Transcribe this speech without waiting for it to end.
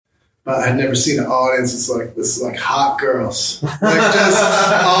but I'd never seen an audience. It's like, this is like hot girls. Like just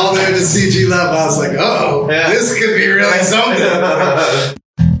all there to see G Love. I was like, oh, this could be really something.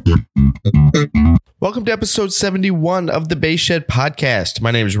 Welcome to episode 71 of the Bass Shed Podcast.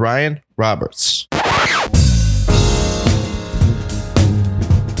 My name is Ryan Roberts.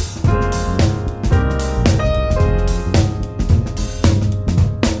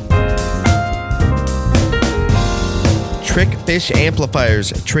 Trickfish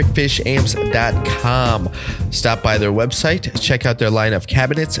Amplifiers, trickfishamps.com. Stop by their website, check out their line of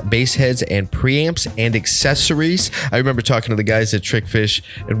cabinets, bass heads, and preamps and accessories. I remember talking to the guys at Trickfish,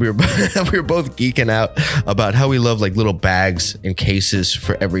 and we were both geeking out about how we love like little bags and cases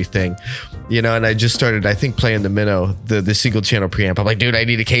for everything. You know, and I just started, I think, playing the Minnow, the single channel preamp. I'm like, dude, I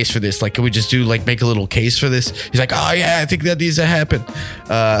need a case for this. Like, can we just make a little case for this? He's like, oh yeah, I think that needs to happen.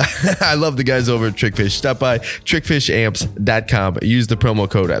 I love the guys over at Trickfish. Stop by trickfishamps.com. Use the promo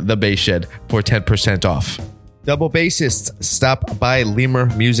code TheBassShed for 10% off. Double bassists, stop by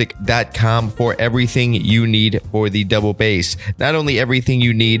lemurmusic.com for everything you need for the double bass. Not only everything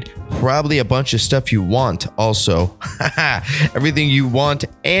you need, probably a bunch of stuff you want also. Everything you want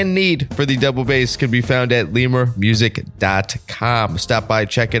and need for the double bass can be found at lemurmusic.com. Stop by,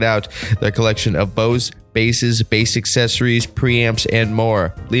 check it out. Their collection of bows, basses, bass accessories, preamps, and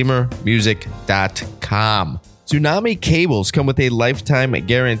more. lemurmusic.com. Tsunami cables come with a lifetime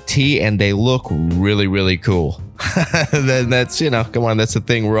guarantee, and they look really, really cool. Then that's, come on, that's the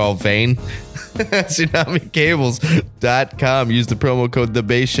thing. We're all vain. TsunamiCables.com. Use the promo code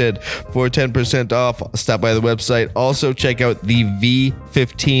TheBassShed for 10% off. Stop by the website. Also, check out the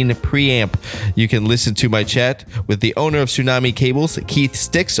V15 preamp. You can listen to my chat with the owner of Tsunami Cables, Keith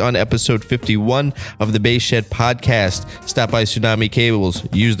Sticks, on episode 51 of the Bass Shed podcast. Stop by Tsunami Cables.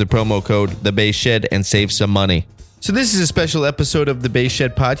 Use the promo code TheBassShed and save some money. So this is a special episode of the Bass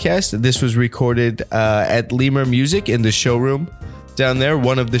Shed podcast. This was recorded at Lemur Music in the showroom down there,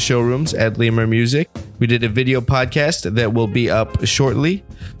 one of the showrooms at Lemur Music. We did a video podcast that will be up shortly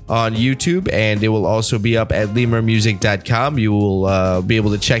on YouTube, and it will also be up at lemurmusic.com. You will be able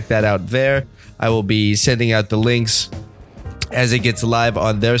to check that out there. I will be sending out the links as it gets live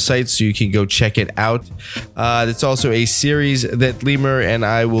on their site, so you can go check it out. It's also a series that Lemur and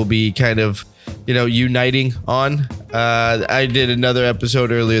I will be kind of uniting on. I did another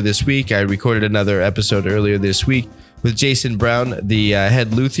episode earlier this week. I recorded another episode earlier this week with Jason Brown, the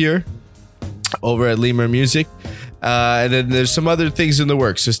head luthier over at Lemur Music. And then there's some other things in the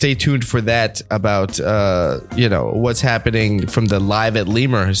works, so stay tuned for that about, what's happening from the Live at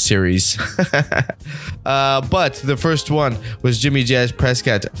Lemur series. But the first one was Jimi Jazz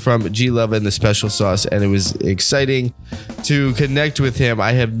Prescott from G Love and the Special Sauce, and it was exciting to connect with him.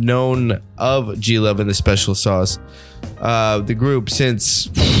 I have known of G Love and the Special Sauce, the group,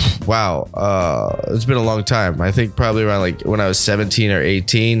 since it's been a long time. I think probably around when I was 17 or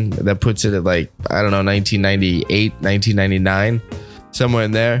 18. That puts it at 1998, 1999, somewhere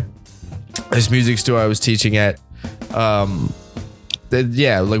in there. This music store I was teaching at, one of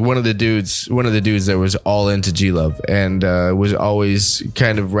the dudes that was all into G Love and was always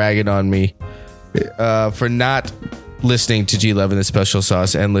kind of ragging on me for not listening to G Love and the Special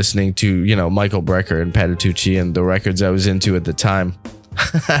Sauce and listening to Michael Brecker and Patitucci and the records I was into at the time.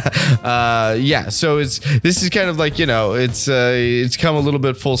 So this is kind of it's come a little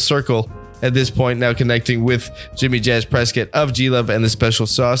bit full circle at this point now, connecting with Jimi Jazz Prescott of G Love and the Special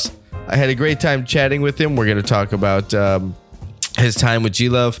Sauce. I had a great time chatting with him. We're going to talk about his time with G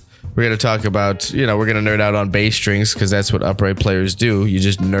Love. We're going to talk about, we're going to nerd out on bass strings, because that's what upright players do. You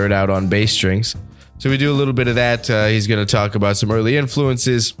just nerd out on bass strings. So we do a little bit of that. He's going to talk about some early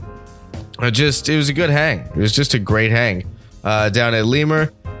influences. It was a good hang. It was just a great hang down at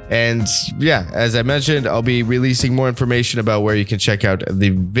Lemur. And as I mentioned, I'll be releasing more information about where you can check out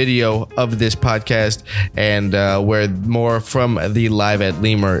the video of this podcast and where more from the Live at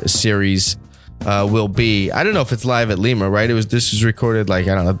Lemur series will be. I don't know if it's Live at Lemur, right? This was recorded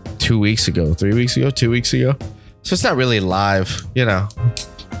 2 weeks ago, 3 weeks ago, 2 weeks ago. So it's not really live,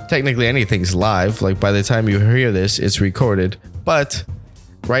 Technically anything's live. By the time you hear this, it's recorded. But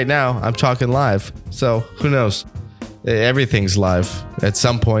right now, I'm talking live. So who knows? Everything's live at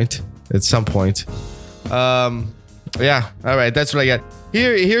some point. All right, that's what I got.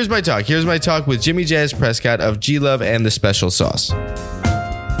 Here's my talk. Here's my talk with Jimi Jazz Prescott of G Love and the Special Sauce.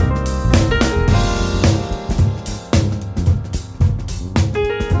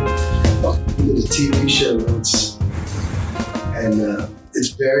 We did a TV show once, and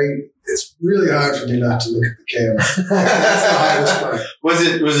it's really hard for me not to look at the camera. That's the hardest part. Was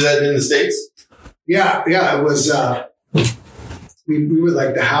that in the States? Yeah, it was. we were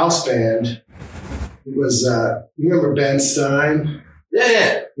like the house band. It was, you remember Ben Stein?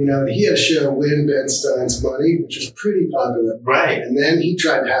 Yeah. You know, he had a show, Win Ben Stein's Money, which was pretty popular. Right. And then he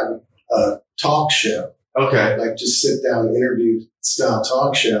tried to have a talk show. Okay. Like just sit down interview style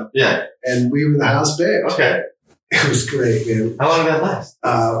talk show. Yeah. And we were the house band. Okay. It was great, man. How long did that last?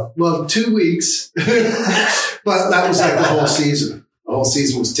 Well, 2 weeks. But that was like the whole season. The whole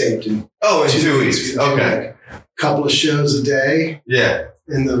season was taped in in 2 weeks. Okay. Like a couple of shows a day. Yeah.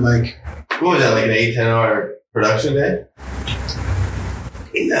 In the like... What was that, like an 8-10 hour production day?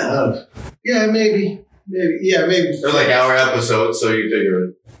 No. Yeah, maybe. Yeah, maybe. Or like hour episodes, so you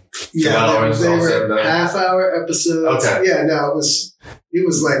figure... Yeah, they were half-hour episodes. Okay. Yeah, no, it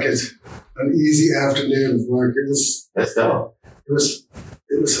was like an easy afternoon of work. That's dope. It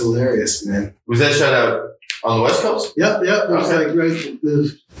was hilarious, man. Was that shot out on the West Coast? Yep. It was like right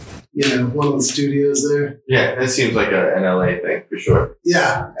one of the studios there. Yeah, that seems like an LA thing for sure.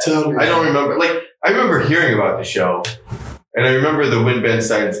 Yeah, totally. I don't remember. I remember hearing about the show, and I remember the Win Ben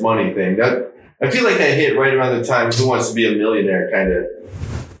Stein's Money thing. I feel like that hit right around the time Who Wants to Be a Millionaire kind of.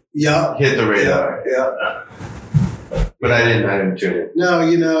 Yeah. Hit the radar. Yeah. But I didn't tune in. No,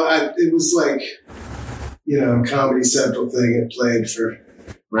 it was like, Comedy Central thing. It played for,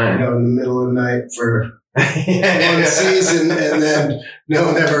 in the middle of the night for one season, and then no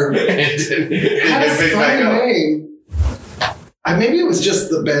one ever had a funny name. Maybe it was just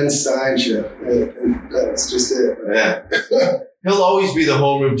the Ben Stein show. And that's just it. Yeah. He'll always be the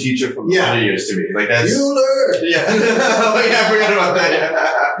homeroom teacher from the Wonder Years to me. Like that's Bueller. Yeah. I forgot about that.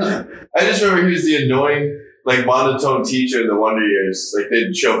 Yeah. I just remember he was the annoying, like monotone teacher in the Wonder Years. Like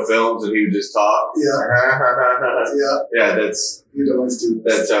they'd show films and he would just talk. Yeah. Yeah, that's you'd always do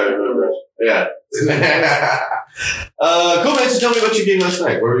this. That's how I remember. Yeah. Cool, man. So tell me about your game last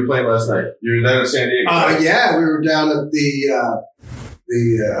night. Where were you playing last night? You were down in San Diego. Yeah, we were down at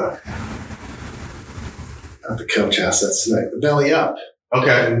at the Coach House that's tonight. The Belly Up.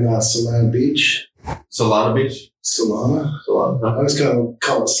 Okay. In Solana Beach. Solana Beach? Solana. Huh? I was going to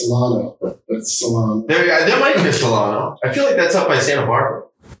call it Solano, but it's Solana. There might be a Solano. I feel like that's up by Santa Barbara.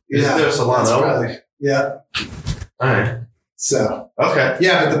 Is there a Solano? That's probably, yeah. All right. So. Okay.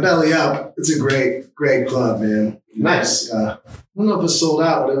 Yeah, but the Belly Up, it's a great, great club, man. Nice. I don't know if it was sold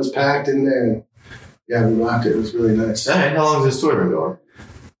out, but it was packed in there. And yeah, we rocked it. It was really nice. All right. How long has this tour been going?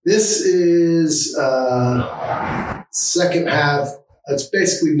 This is second half. It's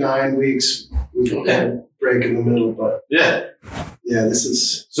basically 9 weeks with a break in the middle, but yeah, this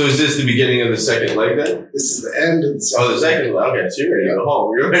is. So is this the beginning of the second leg then? This is the end of the second. Oh, the second leg. Okay, so you're ready to go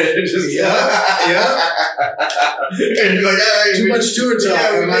home. You're ready to just And you're like, too much tour talk. I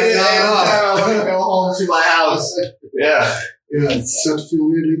want to go home to my house. Yeah. Yeah, it's starting to feel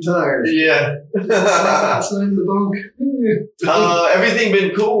weirdly tired. Yeah. It's not in the bunk. Everything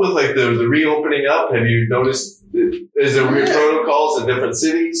been cool with like the reopening up? Have you noticed, is there weird protocols in different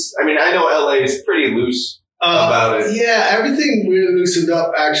cities? I mean, I know LA is pretty loose about it. Yeah, everything really loosened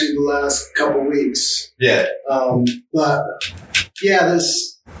up actually the last couple weeks. Yeah. But yeah,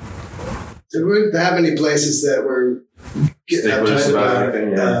 there weren't that many places that were getting uptight about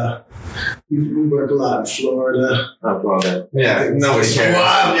it. We work a lot in Florida. Oh, well, yeah, nobody cares.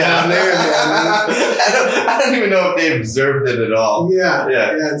 Wow, down there, man. I don't even know if they observed it at all. Yeah.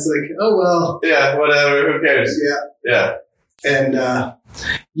 It's like, oh well. Yeah, whatever. Who cares? Yeah. And at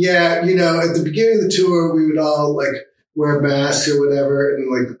the beginning of the tour, we would all like wear masks or whatever,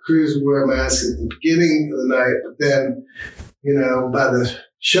 and like the crews would wear masks at the beginning of the night. But then, by the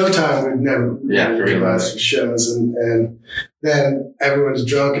showtime, we'd never realize for shows, and then everyone's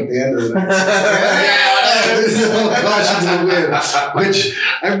drunk at the end of the night. Caution to the wind, which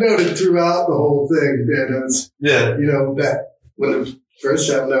I've noted throughout the whole thing, man. That when the first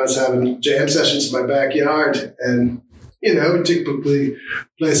time I was having jam sessions in my backyard, and we typically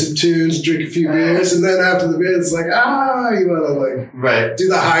play some tunes, drink a few beers, and then after the beer, it's like, you want to do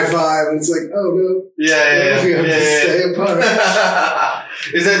the high five, and it's like, oh no, we have to stay apart.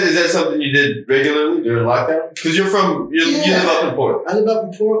 Is that something you did regularly during lockdown? Because you live up in Portland. I live up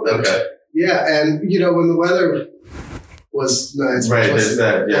in Portland. Okay. Yeah, and when the weather was nice, there's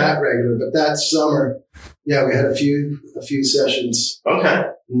that. Yeah, not regular, but that summer, we had a few sessions. Okay.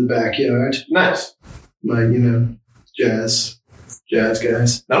 In the backyard. Nice. My jazz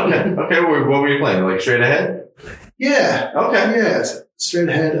guys. Okay. What were you playing? Like straight ahead? Yeah. Okay. Yeah, straight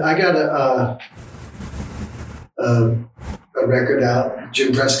ahead. I got a record out,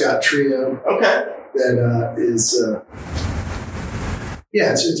 Jim Prescott Trio. Okay. That is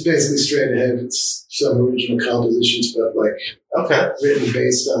Yeah, it's basically straight ahead. It's some original compositions, but like written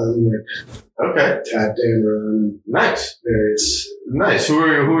based on like Tap Dan Run. Nice. Various. Nice. Who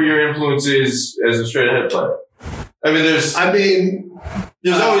are your influences as a straight ahead player? I mean, there's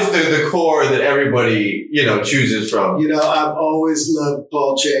always the core that everybody, chooses from. I've always loved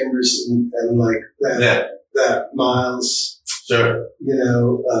Paul Chambers and like that Miles. Sure.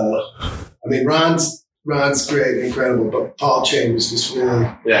 I mean, Ron's great and incredible, but Paul Chambers just really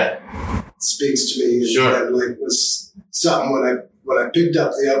speaks to me. Sure. And like was something when I picked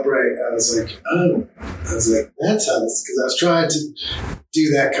up the upright, I was like, that's how this, because I was trying to do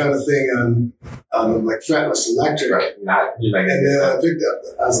that kind of thing on like fretless electric. Right. And then I picked up,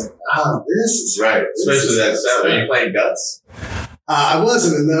 I was like, this is right. Especially that sound. Are you playing guts? I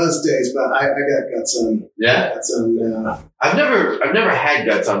wasn't in those days, but I got guts on. Yeah. Guts on now. I've never had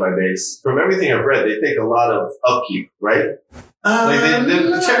guts on my bass. From everything I've read, they take a lot of upkeep, right?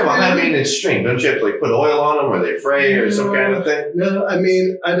 They're terrible high maintenance string. Don't you have to like put oil on them, or they fray, or some kind of thing? No, I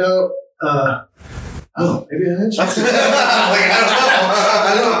mean I don't. Maybe I am.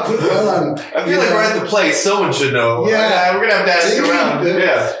 I don't put oil on. I feel like we're at the place. Someone should know. Yeah, we're gonna have to ask around.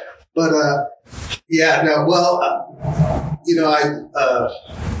 Yeah, but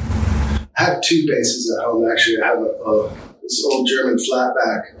I have two basses at home. Actually, I have this old German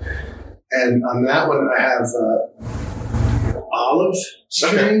flatback, and on that one I have olive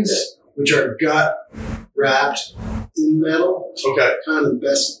strings, which are gut wrapped in metal. Okay, kind of the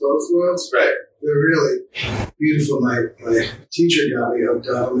best of both worlds. Right. They're really beautiful. My teacher got me hooked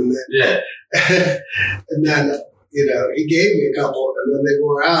on them, and then and then he gave me a couple, and then they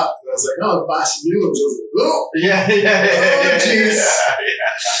wore out, and I was like, "Oh, buy some new ones." I was like, "Oh, yeah, jeez,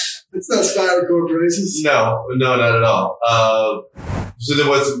 yeah. It's not Spiral Core braces." No, not at all. So there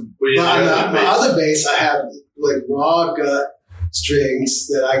was. On my other bass, I have like raw gut strings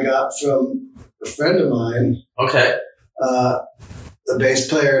that I got from a friend of mine. Okay. A bass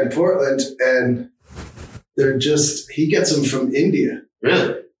player in Portland, and he gets them from India.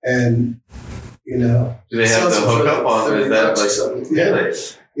 Really? And do they have the hookup on? Is that like something?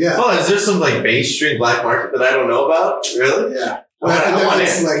 Yeah. Well, is there some like bass string black market that I don't know about? Really? Yeah.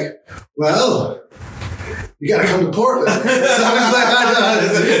 It's like, you gotta come to Portland. Is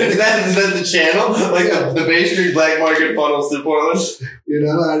that the channel? Like the bass string black market funnels to Portland?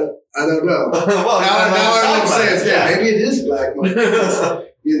 I don't know. Well, now I'm saying, maybe it is black market.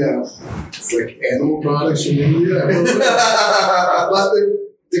 It's like animal products from India. But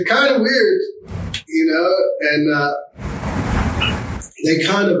they're kind of weird, and they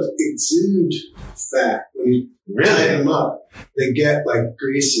kind of exude fat when you tighten them up. They get like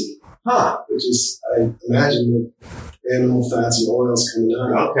greasy. Huh. Which is, I imagine the animal fats and oils coming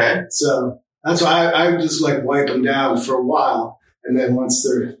out. Okay. So that's why I just like wipe them down for a while. And then once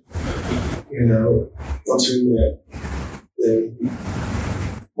they're, once they're in there,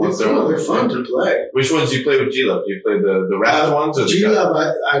 they're fun to play. Which ones do you play with G-Love? Do you play the wrapped ones? Or G-Love,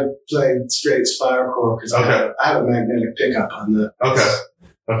 I play straight Spiral Core because I have a magnetic pickup on that.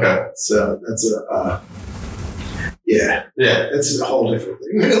 Okay. So that's yeah. That's a whole different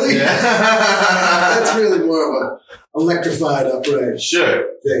thing, really. Yeah. That's really more of a electrified upright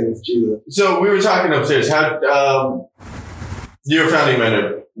thing with G-Love. So we were talking upstairs. How you're a founding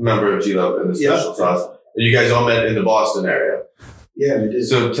member of G-Love and the Special Sauce. You guys all met in the Boston area. Yeah, we did.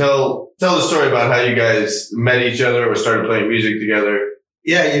 So tell the story about how you guys met each other or started playing music together.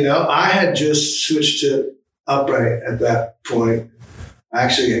 Yeah, I had just switched to upright at that point. I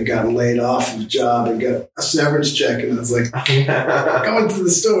actually had gotten laid off of a job and got a severance check, and I was like, going to the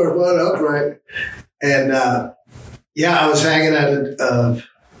store, bought an upright. And I was hanging at a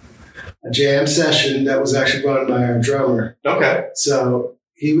jam session that was actually run by our drummer. Okay. So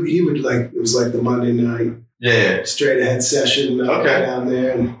he would it was like the Monday night straight ahead session. Go down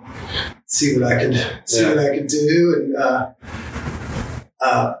there and see what I could do.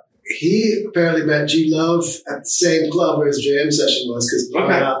 And he apparently met G-Love at the same club where his jam session was, because he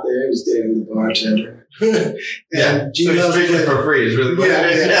went out there, he was dating the bartender. And G-Love so he's drinking for free. Is really what it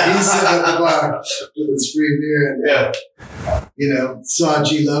is. Yeah. He's sitting at the bar with his free beer and saw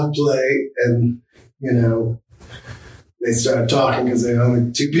G-Love play, and they started talking because there were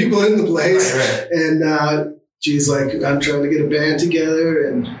only two people in the place. Right. And G's like, I'm trying to get a band together.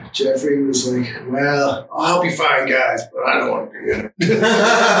 And Jeffrey was like, well, I'll help you find guys, but I don't want to do it.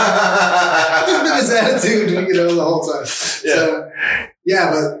 That's been his attitude, the whole time.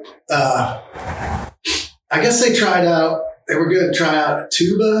 Yeah. So, but I guess they were going to try out a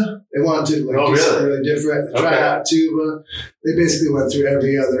tuba. They wanted to do something really different. Try out tuba. They basically went through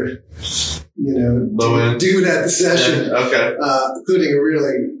every other, dude at the session. Yeah. Okay. Including a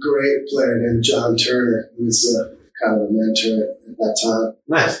really great player named John Turner, who was kind of a mentor at that time.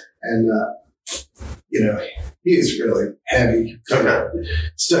 Nice. And, he's really heavy. Okay.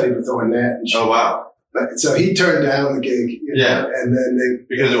 Studied with Ornette. And oh, wow. So he turned down the gig. And then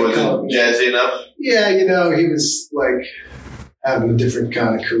because it wasn't jazzy enough? Yeah, he was like having a different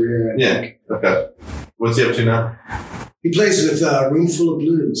kind of career, I think. Okay. What's he up to now? He plays with Room Full of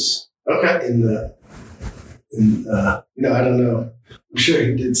Blues. Okay. I don't know. I'm sure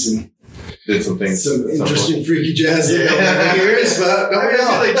he did some things. Some interesting freaky jazz that nobody hears, but nobody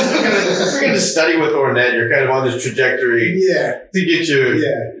else. Like if you're going to study with Ornette, you're kind of on this trajectory to get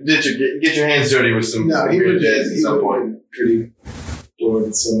your hands dirty with some weird jazz at some point. Pretty bored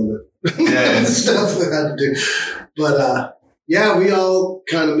with some of the stuff we had to do. But we all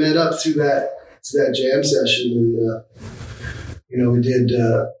kind of met up through that jam session, and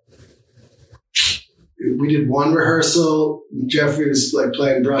we did one rehearsal. Jeffrey was like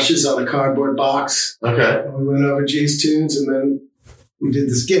playing brushes on a cardboard box. Okay. And we went over G's tunes, and then we did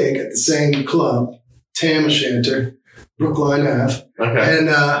this gig at the same club, Tam O'Shanter, Brookline Ave. Okay. And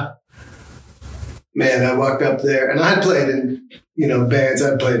I walked up there, and I had played in bands.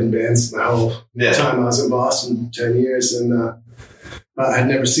 I'd played in bands my whole time I was in Boston, 10 years, and I'd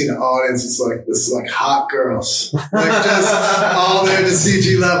never seen an audience. It's like hot girls, like just all there to see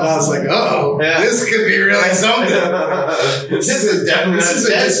G Love. I was like, this could be really something. this is definitely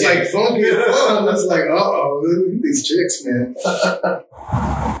just like funky and fun. I was like, look at these chicks, man.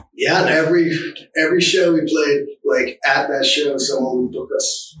 And every show we played, like at that show, someone would book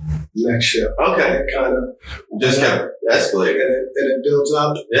us the next show. Okay, it kind of just kept escalating, and it built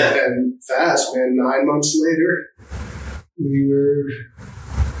up and fast, man. 9 months later, we were,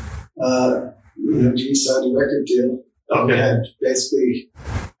 G signed a record deal. Okay. We had basically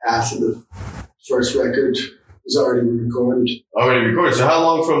half of the first record was already recorded. So how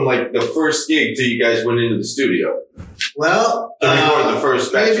long from like the first gig till you guys went into the studio? Well, to record the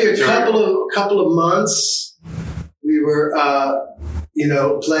first batch maybe a couple of months. We were,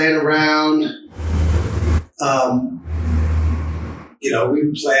 playing around. We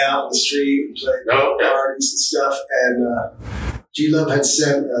would play out in the street and play parties and stuff. And G Love had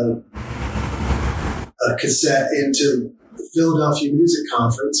sent a cassette into the Philadelphia Music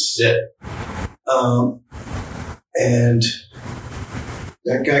Conference. Yeah. And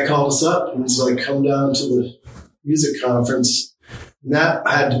that guy called us up and was like, come down to the music conference. And that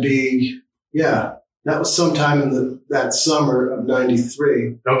had to be, that was sometime in that summer of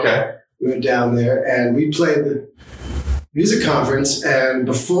 93. Okay. We went down there and we played the music conference, and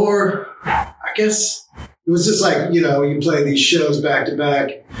before, I guess it was just like, you play these shows back to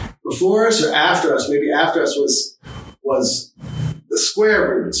back. Before us or after us, maybe after us was the Square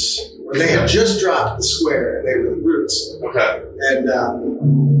Roots. They had just dropped the Square, and they were the Roots. Okay. And that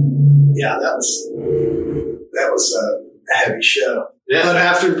was a heavy show. Yeah. But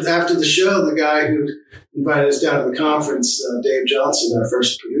after the show, the guy who invited us down to the conference, Dave Johnson, our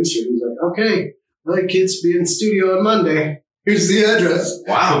first producer, he was like, okay, all right, kids, be in the studio on Monday. Here's the address.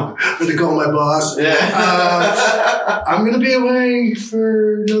 Wow. I had to call my boss. Yeah. I'm going to be away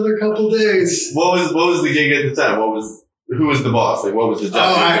for another couple days. What was the gig at the time? Who was the boss? Like, what was the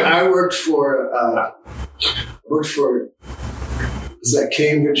job? I worked for was that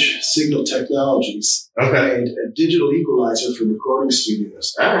Cambridge Signal Technologies. Okay. They made a digital equalizer for recording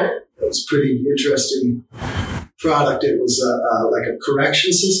studios. All right. It was a pretty interesting product. It was like a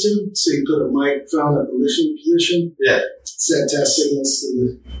correction system. So you put a microphone at the listening position. Yeah. Sent test signals to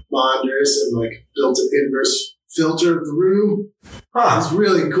the monitors and like built an inverse filter of the room. Huh. It's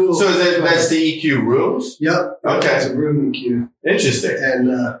really cool. So that's the EQ rooms? Yep. Okay. It's a room EQ. Interesting. And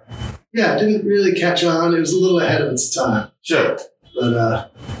it didn't really catch on. It was a little ahead of its time. Sure. But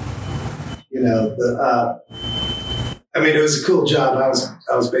it was a cool job. I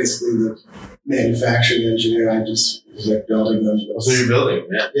was basically the manufacturing engineer. I just was like building them. So you're building,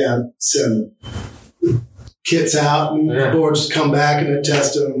 yeah. Yeah. Send kits out and the boards come back and I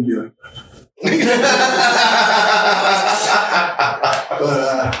test them and be like,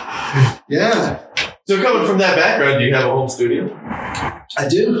 So coming from that background, do you have a home studio? I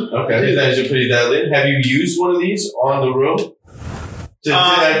do. Okay. You guys are pretty dialed in. Have you used one of these on the room? To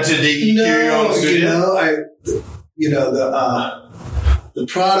EQ your own studio? The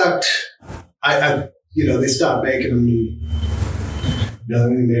product, they stopped making them. They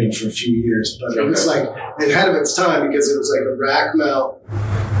made them for a few years, but it was like ahead of its time because it was like a rack mount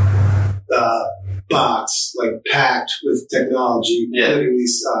box, like packed with technology, including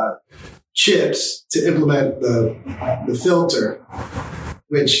these chips to implement the filter.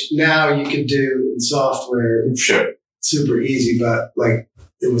 which now you can do in software. Sure. Super easy, but like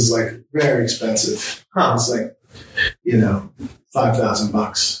it was like very expensive. It was like,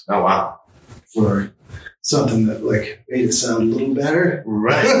 $5,000. Oh wow. For something that like made it sound a little better.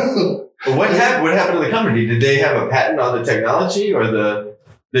 Right. But what happened to the company? Did they have a patent on the technology or the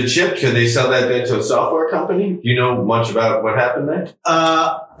chip? Could they sell that then to a software company? Do you know much about what happened there?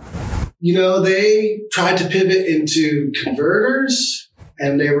 They tried to pivot into converters,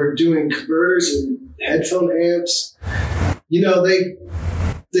 and they were doing converters and headphone amps.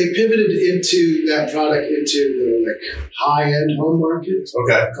 They pivoted into that product into the like high-end home market.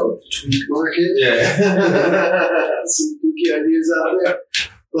 Okay. Called the tweak market. Yeah. Some kooky ideas out there.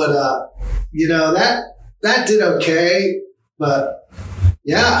 But, that did okay. But,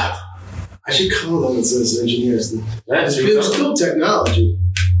 yeah, I should call them as those engineers. It was cool technology.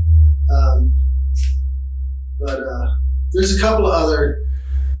 But there's a couple of other,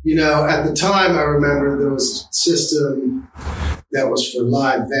 at the time I remember there was a system that was for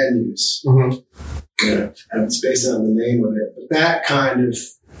live venues. Mm-hmm. And it's based on the name of it. But that kind of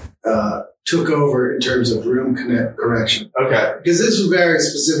took over in terms of room correction. Okay. Because this was a very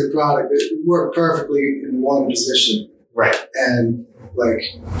specific product. It worked perfectly in one position. Right. And, like,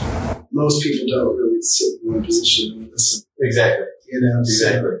 most people don't really sit in one position and listen. Exactly.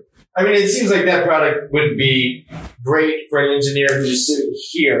 Exactly. So, I mean, it seems like that product would be great for an engineer who's sitting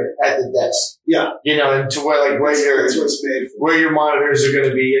here at the desk. Yeah. And to where that's what it's made for. Where your monitors are going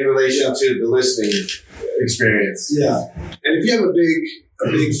to be in relation to the listening experience. Yeah. And if you have a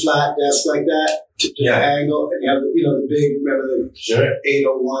big flat desk like that, to angle, and you have the big, remember the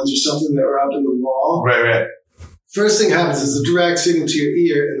 801s or something that were up in the wall. Right. First thing happens is the direct signal to your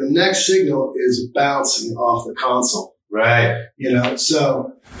ear, and the next signal is bouncing off the console. Right.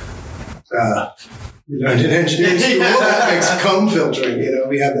 So we learned in engineering school that makes comb filtering.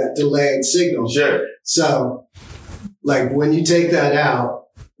 We have that delayed signal. Sure. So, like when you take that out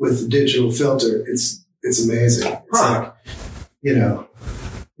with the digital filter, it's amazing. It's like, you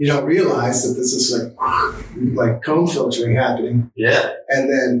don't realize that this is like comb filtering happening. Yeah. And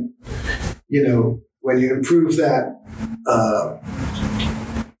then, when you improve that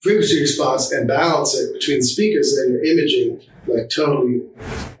frequency response and balance it between the speakers, then your imaging like totally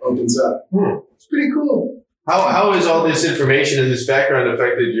opens up. It's pretty cool. How has all this information in this background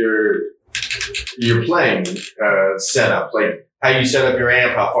affected your playing setup? Like how you set up your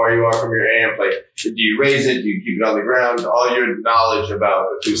amp, how far you are from your amp, like do you raise it, do you keep it on the ground, all your knowledge about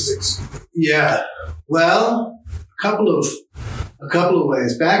acoustics? Yeah. Well, a couple of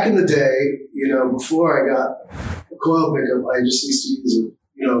ways. Back in the day, before I got a coil pickup, I just used to use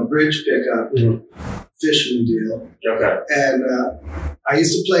a bridge pickup, Fishman deal. Okay. And I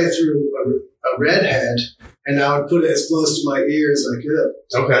used to play through a redhead, and I would put it as close to my ear as I could.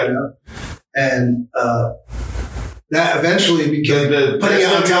 Okay. And that eventually became putting it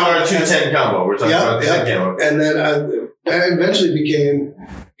on top of 210 combo. We're talking about the combo. And then that eventually became,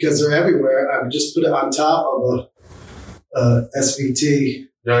 because they're everywhere, I would just put it on top of a SVT.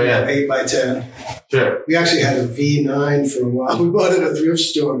 8x10. Sure. We actually had a V9 for a while. We bought it at a thrift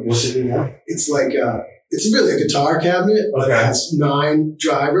store. What's it now? It's like it's really a guitar cabinet, but it has 9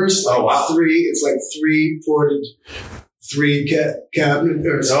 drivers. Oh wow! It's like 3 ported cabinet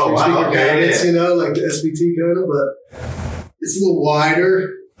or speaker cabinets. Like the SVT kind of, but it's a little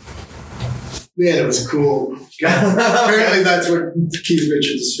wider. Man, it was cool. Apparently, that's what Keith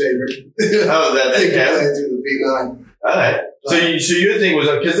Richards' favorite. Oh, that thing to play through the V9. All right. So your thing was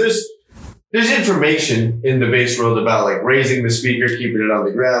because there's information in the bass world about like raising the speaker, keeping it on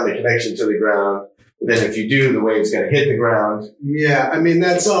the ground, the connection to the ground. But then if you do, the wave's going to hit the ground. Yeah, I mean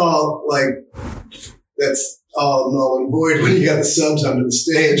that's all null and void when you got the subs under the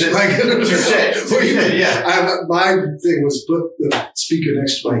stage. My thing was put the speaker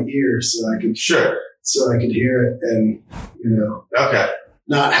next to my ear so I could hear it and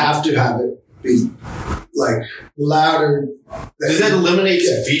not have to have it be like louder. Does that eliminate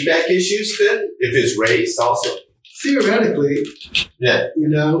some feedback issues then if it's raised also? Theoretically, yeah.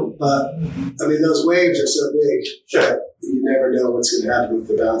 But I mean those waves are so big that you never know what's going to happen with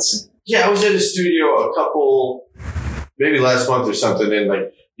the bouncing. Yeah, I was at a studio maybe last month or something, and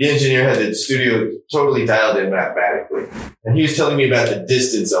like the engineer had the studio totally dialed in mathematically. And he was telling me about the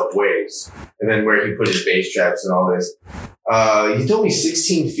distance of waves and then where he put his bass traps and all this. He told me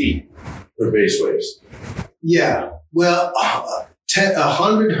 16 feet for bass waves. Yeah. Well,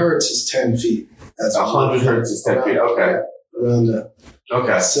 100 hertz is 10 feet. That's 100 hertz is 10 feet. Okay. Around that.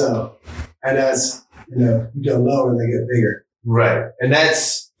 Okay. So, and as, you go lower, they get bigger. Right. And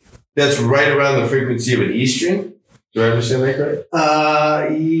that's right around the frequency of an E string? Do I understand that correct?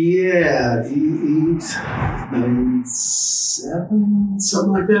 Yeah. He's 97,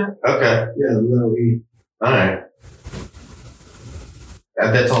 something like that. Okay. Yeah, low E. All right.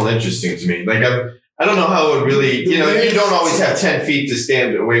 That's all interesting to me. Like, I don't know how it would really, you don't always have 10 feet to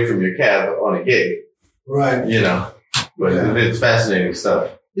stand away from your cab on a gig. Right. But it's fascinating stuff.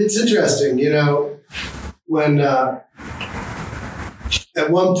 It's interesting, when, at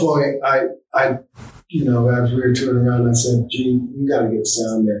one point, I as we were touring around, I said, "Gee, you got to get a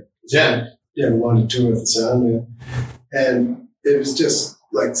sound man." Yeah. Yeah, we wanted to tour with a sound man. And it was just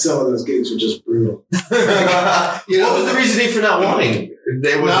like some of those gigs were just brutal. What was the reasoning for not wanting?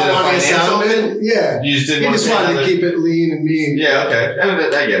 Not wanting a sound man? Yeah. You just didn't he just wanted to keep it lean and mean. Yeah, okay.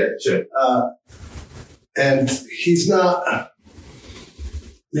 I get it. Sure. And he's not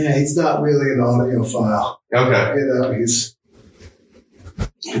really an audiophile. Okay.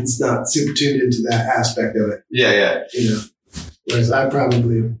 He's not super tuned into that aspect of it. Yeah. Whereas I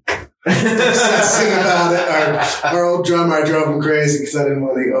probably obsessing about it. Our old drummer, I drove him crazy because I didn't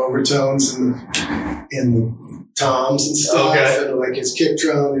want the overtones in the toms and stuff. Okay. And like his kick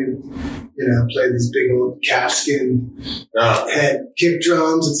drum, he play these big old calfskin head kick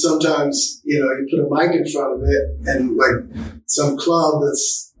drums, and sometimes you put a mic in front of it, and like some club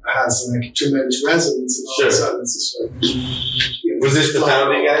has like tremendous resonance, and all of a sudden it's just like. Was this the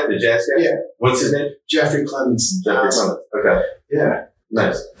founding guy, the jazz guy? Yeah. What's his name? Jeffrey Clemens. Okay. Yeah.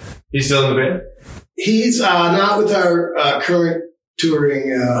 Nice. He's still in the band? He's not with our current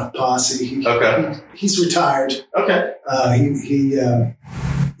touring posse. He's retired. Okay. He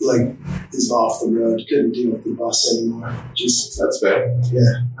is off the road. Couldn't deal with the bus anymore. That's fair.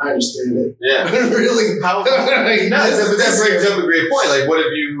 Yeah, I understand it. Yeah. Really? That brings up a great point. Like,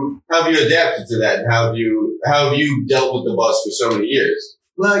 how have you adapted to that? And how have you dealt with the bus for so many years?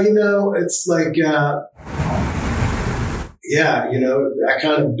 Well, it's like, I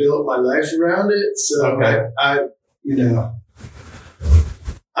kind of built my life around it. So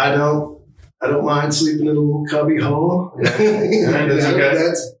I don't mind sleeping in a little cubby hole. That's okay.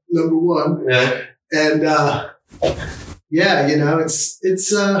 That's number one. Yeah. And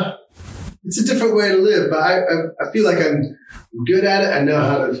it's a different way to live, but I feel like I'm good at it. I know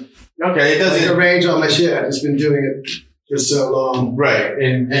how to arrange all my shit. I've just been doing it for so long. Right.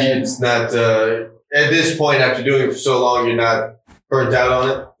 And it's not at this point after doing it for so long you're not burnt out on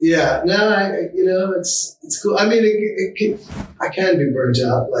it? Yeah. No, it's cool. I mean I can be burnt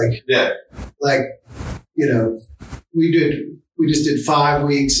out. We just did 5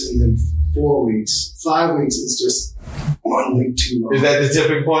 weeks and then 4 weeks. 5 weeks is just 1 week too long. Is that the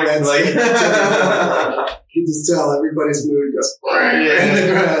tipping point? That's the tipping point. You just tell everybody's mood goes in the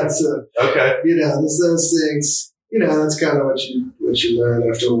ground. So, there's those things. That's kind of what you learn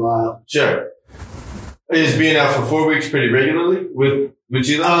after a while. Sure. Is being out for 4 weeks pretty regularly with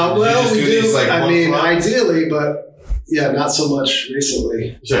you? Well, we do. Ideally, but not so much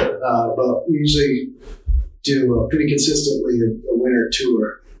recently. Sure. But we usually do pretty consistently a winter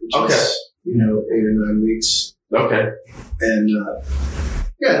tour, which is 8 or 9 weeks. Okay. And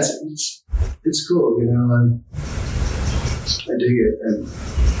it's cool. I dig it, and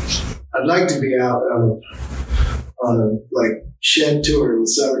I'd like to be out on a shed tour in the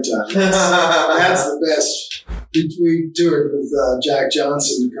summertime. That's the best. We toured with Jack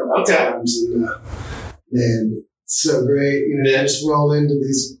Johnson a couple of times, and man, it's so great. Just roll into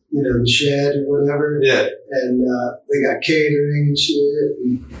these, the shed or whatever. Yeah. And they got catering and shit.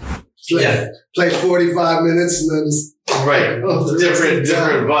 And play 45 minutes and then just different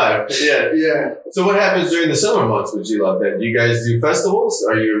vibe. Yeah. Yeah. So what happens during the summer months with G-Love then? Do you guys do festivals?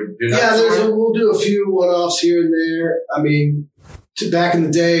 We'll do a few one-offs here and there. I mean, back in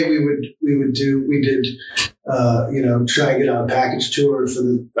the day, we did try and get on a package tour for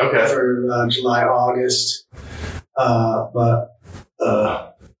July, August. But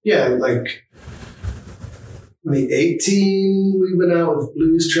 2018, we went out with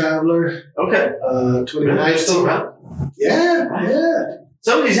Blues Traveler. Okay. 2019. Still around? Yeah.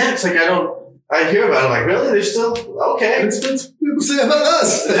 Some of these acts, I hear about it, I'm like, really? They're still okay. It's people say about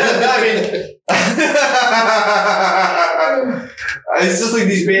us. It's just like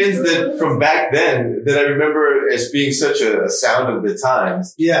these bands that from back then that I remember as being such a sound of the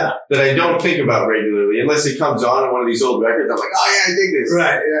times. Yeah. That I don't think about regularly unless it comes on one of these old records. I'm like, oh yeah, I dig this.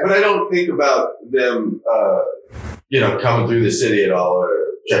 Right. Yeah. But I don't think about them, coming through the city at all or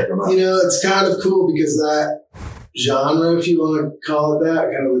check them out. It's kind of cool because that genre, if you want to call it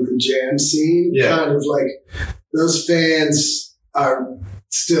that, kind of like the jam scene, kind of like those fans are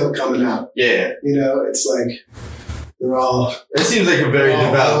still coming out. Yeah. It's like they're all. It seems like a very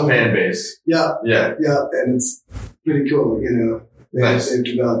devout fan base. Yeah. Yeah. Yeah. And it's pretty cool, you know. They've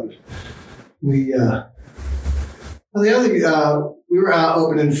developed. We, the other thing, we were out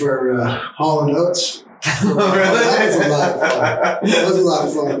opening for Hall & Oates. Really? That was a lot of fun. That was a lot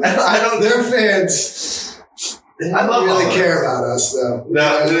of fun. Their fans, they don't really care about us, though.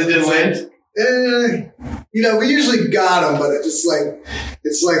 No, they didn't win? You know, we usually got them, but it's like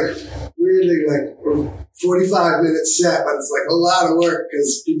weirdly like 45-minute set, but it's like a lot of work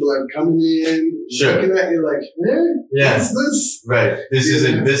because people are coming in, looking at you like, what's this? Right.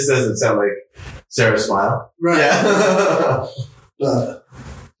 This doesn't sound like Sarah Smile. Right. Yeah.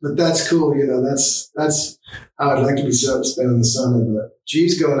 But that's cool, you know, that's how I'd like to be spending the summer. But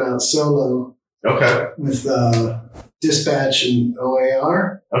G's going out solo. Okay. With Dispatch and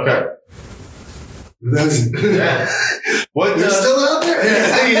OAR. Okay. Yeah. What? They're still out there?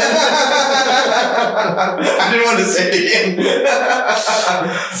 Yeah. I didn't want to say it again.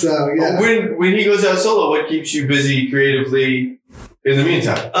 So, yeah. When he goes out solo, what keeps you busy creatively in the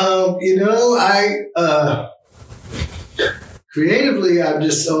meantime? You know, creatively, I'm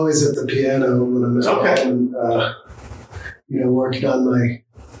just always at the piano when I'm at home, and, you know, working on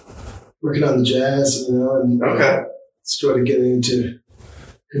the jazz, you know, and sort of getting into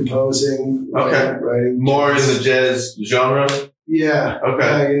composing, writing. More in the jazz genre? Yeah.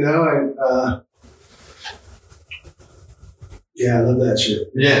 Okay. You know, I love that shit.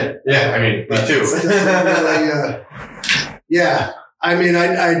 Yeah. I mean, me too. Yeah. I mean,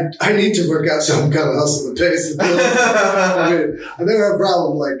 I need to work out some kind of hustle and pace. I mean, I never have a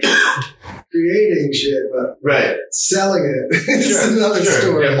problem like creating shit, but selling it is another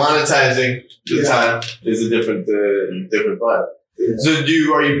story. Yeah, monetizing the time is a different vibe. Yeah. So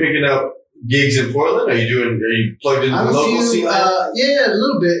are you picking up gigs in Portland? Are you plugged into the local scene? Yeah, a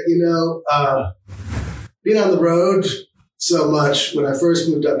little bit, you know, being on the road so much. When I first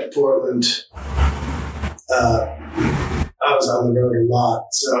moved up to Portland, I was on the road a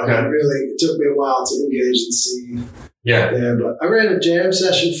lot. So it took me a while to engage the scene. Yeah. But I ran a jam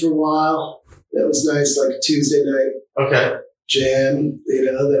session for a while. That was nice, like a Tuesday night. Jam, you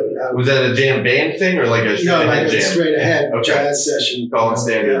know. Was that a jam band thing or like a straight ahead jam? Straight ahead jazz session. Calling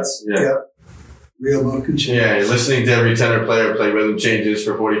standards. Yeah. Real vocal jam. Yeah, you're listening to every tenor player play rhythm changes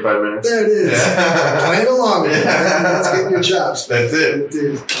for 45 minutes. There it is. Yeah. Playing along with it. Let's get your chops. That's it.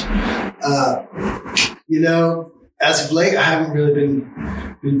 You know, as of late, I haven't really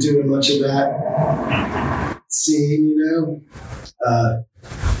been doing much of that scene, you know.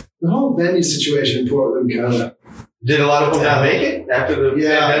 The whole venue situation in Portland kind of... Did a lot of them not make it after the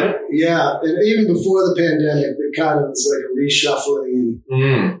pandemic? Yeah, and even before the pandemic, it kind of was like a reshuffling.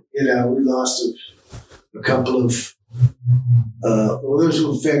 And, you know, we lost a couple of... there was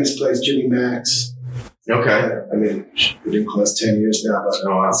a famous place, Jimi Max. Okay. I mean, we've been close 10 years now, but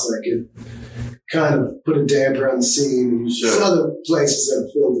it's like it kind of put a damper on the scene. And there's other places that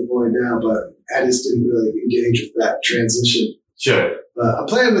have filled the void now, but I just didn't really engage with that transition. Sure. I'm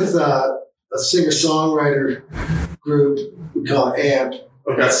playing with a singer-songwriter group we call AMP.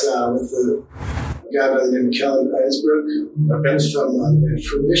 It's with a guy by the name of Kellen Eisbrook. He's from the band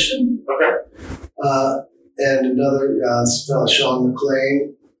Fruition. And another fellow, Sean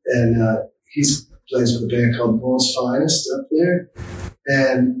McLean, and he plays with a band called World's Finest up there.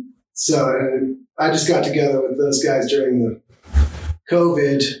 And so I just got together with those guys during the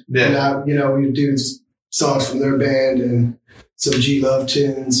COVID. Yeah. And now, you know, we do songs from their band and some G-Love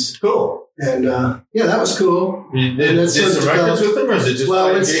tunes. Cool. And, that was cool. You did some records with them, or is it just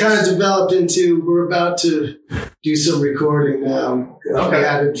it's kind of developed into, we're about to do some recording now. We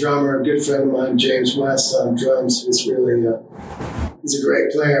had a drummer, a good friend of mine, James West, on drums, who's really, he's a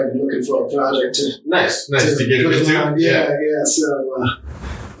great player. I'm looking for a project to... Nice to get him into. Yeah. So,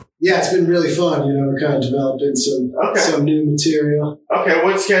 it's been really fun. You know, we're kind of developing some new material. Okay,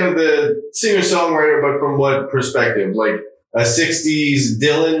 what's kind of the singer-songwriter, but from what perspective? Like a 60s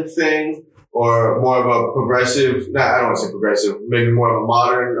Dylan thing? Or more of a progressive, I don't want to say progressive, maybe more of a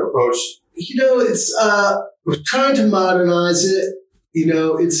modern approach? You know, it's, we're trying to modernize it. You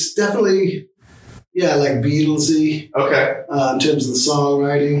know, it's definitely, like Beatlesy. In terms of the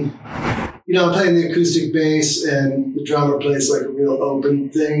songwriting. You know, I'm playing the acoustic bass and the drummer plays like a real open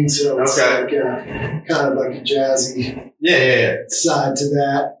thing. So it's like kind of like a jazzy side to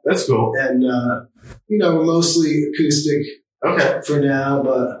that. That's cool. And, you know, we're mostly acoustic for now,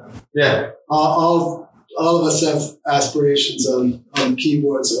 but all of us have aspirations on the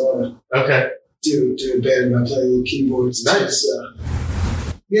keyboard, so I want to do a band where I play little keyboards. Nice.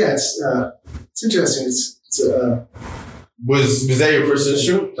 It's interesting. Was that your first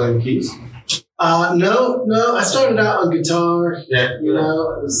instrument, playing keys? No. I started out on guitar. Yeah. You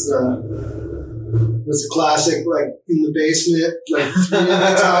know, it was a classic, like in the basement, like 3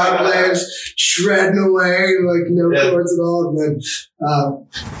 guitar players shredding away, like no chords at all. And then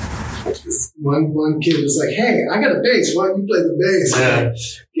one kid was like, "Hey, I got a bass. Why don't you play the bass?" Yeah.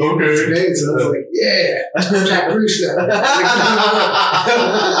 Okay. The bass. I was like, "Yeah, Jack Bruce now."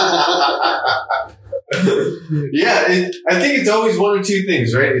 Yeah, I think it's always one or two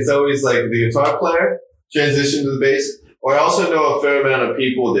things, right? It's always like the guitar player transition to the bass, or I also know a fair amount of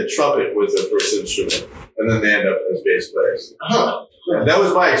people that trumpet was their first instrument, and then they end up as bass players. Huh. Yeah, that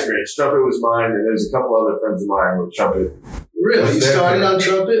was my experience. Trumpet was mine, and there's a couple other friends of mine with trumpet. Really? You started on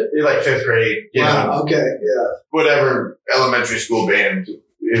trumpet? You're like 5th grade. Wow, okay, yeah. Whatever elementary school band.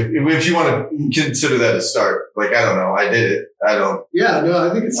 If you want to consider that a start, like, I don't know, I did it. I don't. Yeah, no,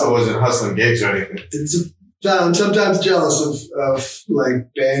 I think it's. I wasn't hustling gigs or anything. I'm sometimes jealous of like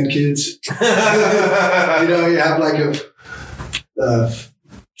band kids. You know, you have like a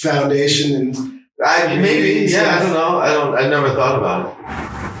foundation and. Maybe, yeah, I don't know. I never thought about it.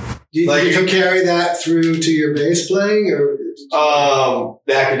 Did you carry that through to your bass playing, or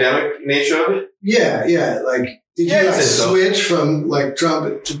the academic nature of it? Yeah. Like, did you switch from like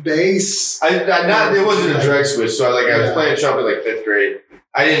trumpet to bass? It wasn't a direct switch. So I was playing trumpet like 5th grade.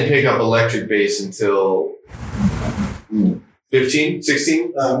 I didn't pick up electric bass until 15,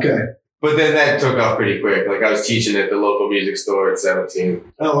 16. Okay. But then that took off pretty quick. Like, I was teaching at the local music store at 17.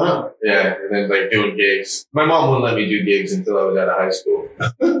 Oh, wow. Yeah, and then like doing gigs. My mom wouldn't let me do gigs until I was out of high school.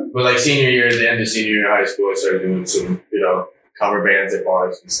 But like senior year, at the end of senior year of high school, I started doing some, cover bands at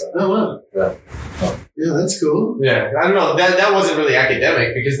bars and stuff. Oh, wow. Yeah. Yeah, that's cool. Yeah, I don't know. That wasn't really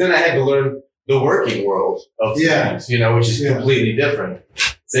academic, because then I had to learn the working world of things, which is completely different.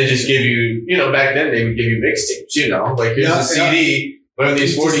 They just give you, back then they would give you mixtapes, like here's a CD. Learn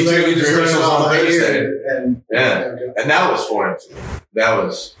these 42 rehearsals on Thursday. And that was foreign to me. That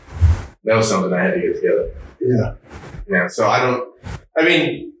was something I had to get together. Yeah. Yeah. So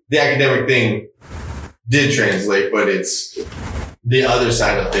the academic thing did translate, but it's the other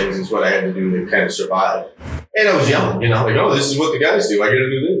side of things is what I had to do to kind of survive. And I was young, like, oh, this is what the guys do. I got to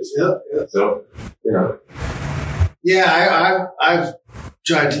do this. Yeah. So, Yeah, I've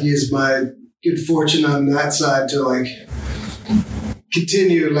tried to use my good fortune on that side to like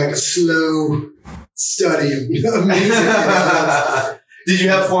continue like a slow study of music. Did you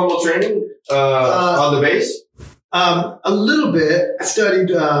have formal training on the bass? A little bit. I studied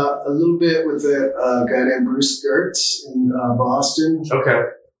a little bit with a guy named Bruce Gertz in Boston. Okay.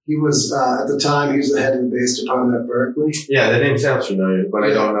 He was, at the time, he was the head of the bass department at Berkeley. Yeah, the name sounds familiar, but I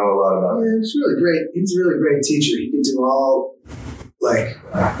don't know a lot about it. Yeah, he's really great. He's a really great teacher. He can do all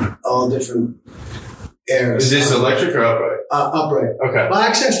different airs. Is this electric or upright? Upright. Okay. Well,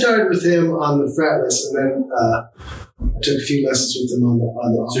 actually, I started with him on the fretless, and then I took a few lessons with him on the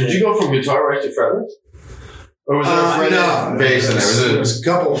So did you go from guitar right to fretless? Or was there a fretted bass in there? There was a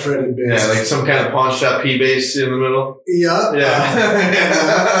couple of fretted bass. Yeah, like some kind of pawn shop P bass in the middle? Yeah.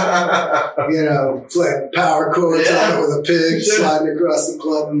 Playing power chords on it with a pig sliding across the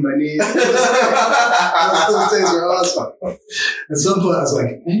club in my knees. Those things are awesome. At some point, I was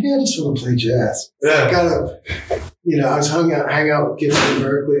like, maybe I just want to play jazz. Yeah. I I was hang out with kids from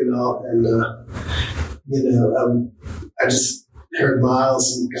Berkeley and all, and I just heard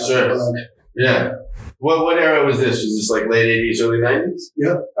Miles and got the bug. Yeah. What era was this? Was this like late 80s, early 90s?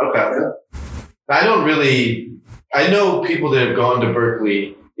 Yep. Okay. Yep. I know people that have gone to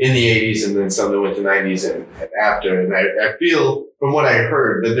Berkeley in the 80s and then some that went to 90s and after. And I feel from what I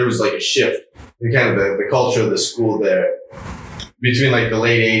heard that there was like a shift in kind of the culture of the school there. Between like the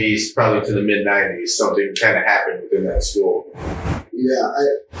late 80s, probably to the mid 90s, something kind of happened within that school. Yeah.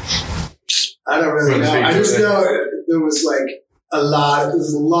 I don't really know. I just know there was like a lot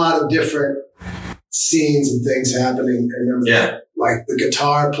of different scenes and things happening. I remember like the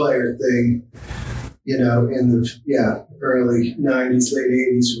guitar player thing, in the early 90s, late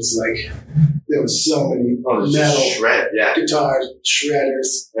 80s was like, there was so many metal guitar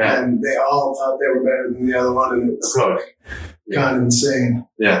shredders, and they all thought they were better than the other one, and it was kind of insane.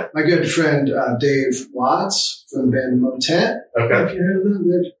 Yeah. My good friend Dave Watts from the band Motet. Okay. Have you heard of them?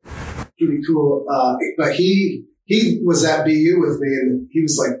 They're pretty cool. But he was at BU with me, and he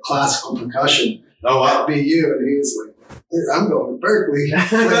was like classical percussion. Oh, wow. At BU, and he was like, I'm going to Berkeley,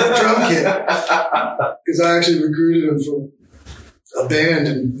 like a drum kit. Because I actually recruited him from a band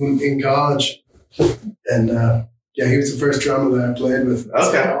in college. And he was the first drummer that I played with.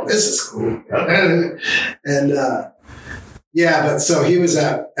 Okay. Like, oh, this is cool. Okay. But so he was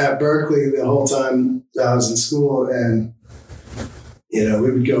at Berkeley the whole time I was in school. And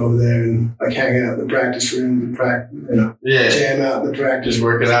we would go over there and like hang out in the practice room and jam out in the practice. Just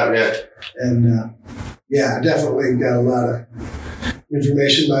work it out, yeah. And I definitely got a lot of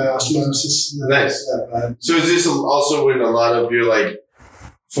information by osmosis. Nice. So is this also in a lot of your like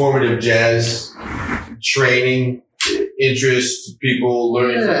formative jazz training interest, people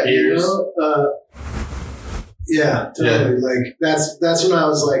learning from peers? Totally. Yeah. Like that's when I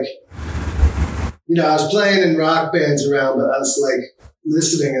was like, I was playing in rock bands around, but I was like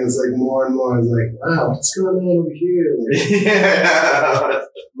listening. I was like more and more. I was like, wow, what's going on over here? Like,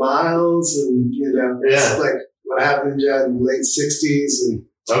 Miles and it's like what happened in jazz in the late '60s, and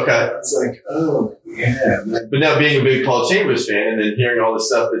it's like, oh yeah. But now being a big Paul Chambers fan and then hearing all the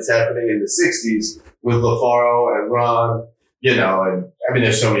stuff that's happening in the '60s with LaFaro and Ron, and I mean,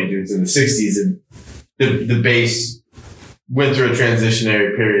 there's so many dudes in the '60s, and the bass went through a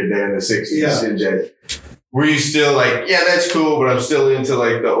transitionary period there in the '60s in jazz. Were you still like, yeah, that's cool, but I'm still into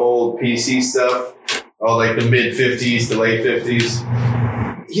like the old PC stuff, or like the mid '50s to late '50s?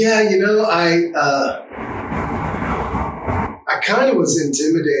 Yeah, I kind of was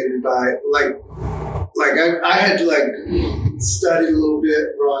intimidated by I had to like study a little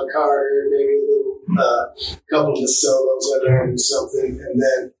bit Ron Carter, maybe a little couple of the solos I learned or something, and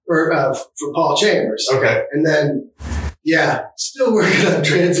then for Paul Chambers. Okay, and then still working on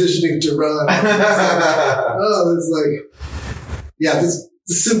transitioning to Ron. It's like the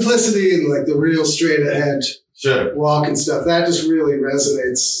simplicity and like the real straight ahead walk and stuff that just really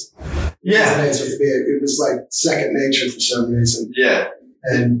resonates. Resonates with me. It was like second nature for some reason. Yeah.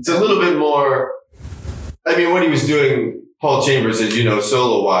 And it's a little bit more, I mean, what he was doing, Paul Chambers, as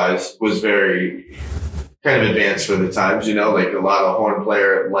solo-wise, was very kind of advanced for the times, like a lot of horn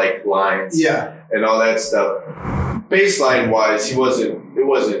player-like lines. Yeah. And all that stuff. Baseline-wise, it wasn't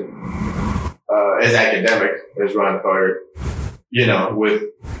as academic as Ron Carter, with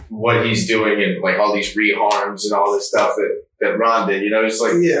what he's doing and like all these reharms and all this stuff that Ron did, it's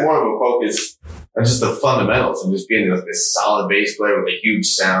like more of a focus on just the fundamentals and just being like this solid bass player with a huge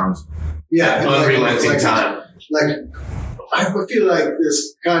sound. Yeah. Unrelenting time. Like, I feel like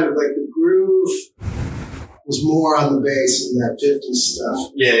this kind of like the groove was more on the bass in that 50s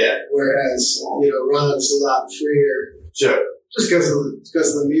stuff. Yeah. Whereas, Ron's a lot freer. Sure. Just because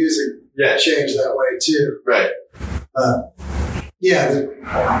of the music changed that way too. Right.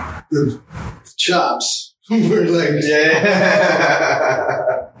 The chops were like,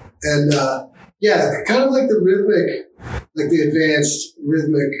 and kind of like the rhythmic, like the advanced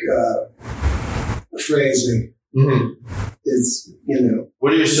rhythmic phrasing is,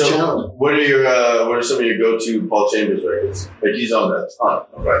 What are some of your go-to Paul Chambers records? Like he's on that ton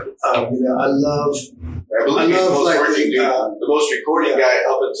of records. I believe he's the most recording guy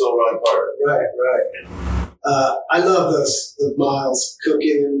up until Ron Carter. Right. I love the Miles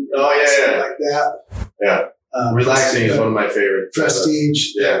cooking and like that. Yeah. Relaxing is one of my favorites.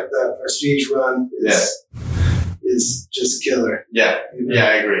 Prestige. That Prestige run is just killer. Yeah. Yeah,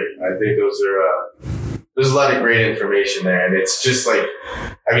 I agree. I think there's a lot of great information there, and it's just like,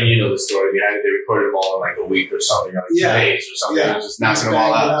 I mean, the story behind it. They recorded them all in like a week or something, or 2 days or something. Yeah. Just knocking them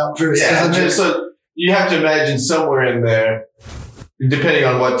all out. So you have to imagine somewhere in there, depending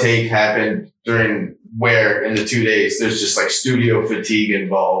on what take happened during where in the 2 days, there's just like studio fatigue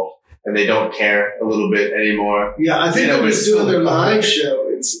involved, and they don't care a little bit anymore. Yeah, I think they was doing their live show.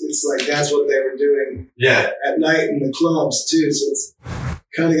 It's like that's what they were doing. Yeah, at night in the clubs too. So it's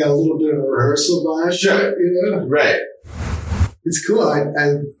kind of got a little bit of a rehearsal vibe. Sure, right. It's cool.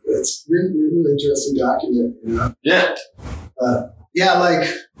 It's really, really interesting document. Yeah.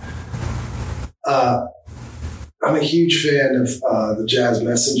 I'm a huge fan of the Jazz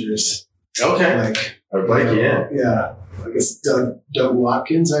Messengers. Okay. I guess Doug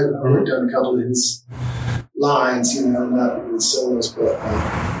Watkins. I've worked on a couple of his lines, not really solos, but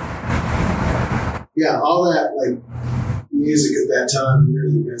all that like music at that time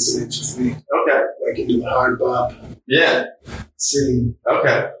really resonates with me. Okay. Like into the hard bop. Yeah. Scene.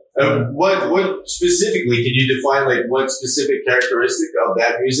 Okay. What specifically can you define? Like what specific characteristic of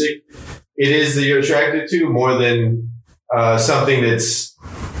that music it is that you're attracted to more than something that's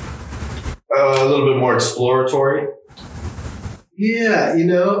a little bit more exploratory? Yeah,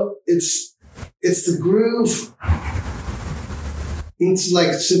 it's the groove. It's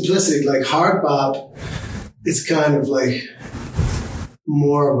like simplicity, like hard bop. It's kind of like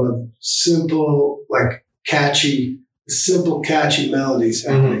more of a simple, like catchy melodies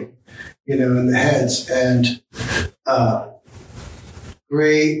happening, in the heads, and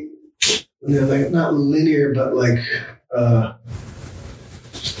great. Like not linear, but like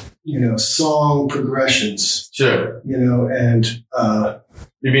song progressions. Sure. And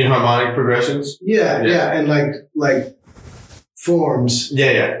you mean harmonic progressions? Yeah, and like forms.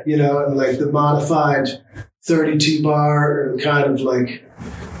 Yeah. And like the modified 32 bar, or kind of like,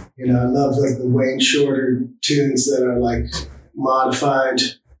 I love like the Wayne Shorter tunes that are like modified.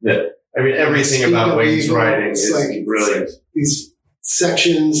 Yeah. I mean, everything about Wayne's writing is like, brilliant. Like these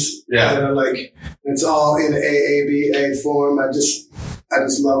sections that are like, it's all in AABA form. I just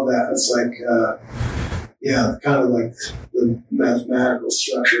love that. It's like, kind of like the mathematical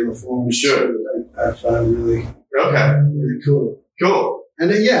structure of the form. Sure. I find really cool. Cool. And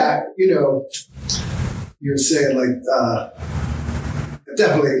then, you were saying like,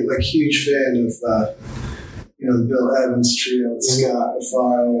 definitely like huge fan of, the Bill Evans trio and Scott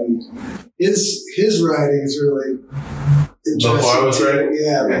Alfaro, and his writing is really interesting. Writing?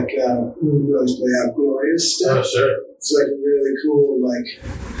 Yeah, like we always play out Glorious stuff. Oh, sure. It's like really cool, like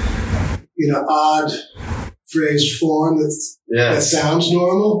odd phrased form that sounds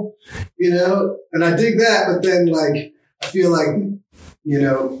normal, and I dig that. But then, like, I feel like when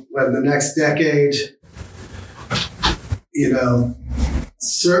the next decade,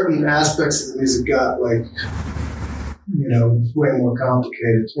 certain aspects of the music got like, way more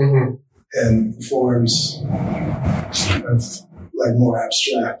complicated, and the forms of like more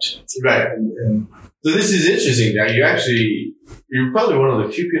abstract. Right. And so this is interesting. Now you're probably one of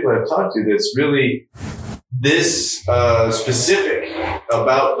the few people I've talked to that's really this specific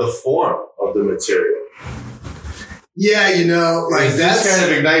about the form of the material. Yeah, like that kind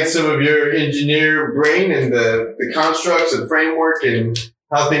of ignites some of your engineer brain and the constructs and framework and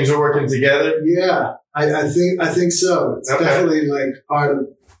how things are working together. Yeah, I think so. It's definitely like part of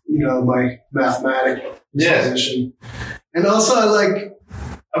my mathematical position, and also as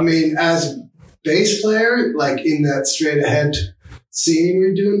a bass player, like in that straight ahead scene,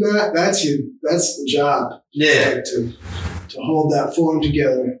 you're doing that. That's the job. Yeah, like, to hold that form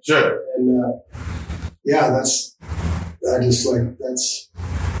together. Sure, and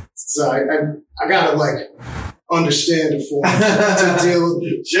so I gotta like understand the form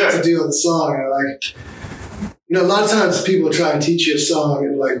to deal with the song. I a lot of times people try and teach you a song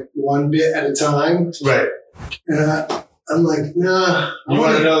in like one bit at a time. Right. And I'm like, nah. You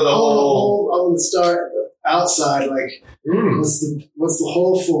want to know the whole. I want to start at the outside, like what's the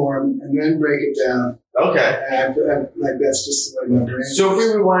whole form, and then break it down. Okay. And like that's just the way my brain. So if we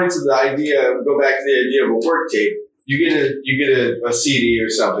rewind to the idea, go back to the idea of a work tape. You get a CD or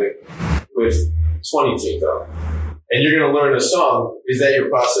something with 20 tapes on, and you're going to learn a song. Is that your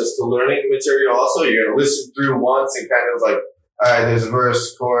process to learning material? Also, you're going to listen through once and kind of like, all right, there's a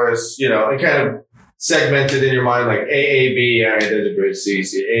verse, chorus, and kind of segment it in your mind, like A A B. All right, there's a bridge, C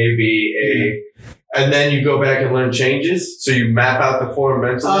C A B A, and then you go back and learn changes. So you map out the form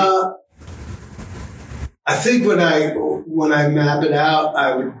mentally. I think when I map it out,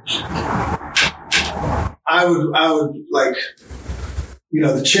 I would like,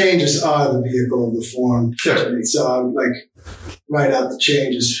 the changes are the vehicle of the form. Sure. So I would like write out the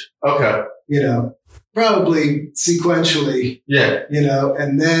changes. Okay. Probably sequentially. Yeah.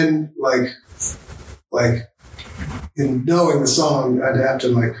 And then like in knowing the song, I'd have to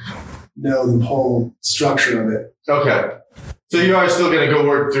like know the whole structure of it. Okay. So you are still going to go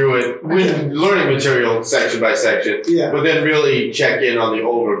work through it with learning material section by section. Yeah. But then really check in on the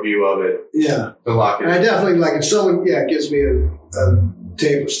overview of it. Yeah. To lock it in. And I definitely, like, if someone, gives me a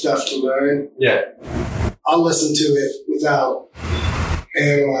tape of stuff to learn. Yeah. I'll listen to it without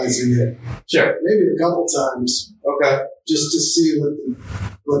analyzing it. Sure. Maybe a couple times. Okay. Just to see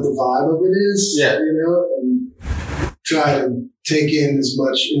what the vibe of it is. Yeah. And try to take in as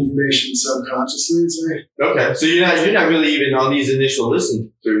much information subconsciously as I. Okay, so you're not really even on these initial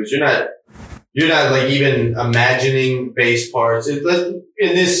listen throughs. You're not like even imagining bass parts. In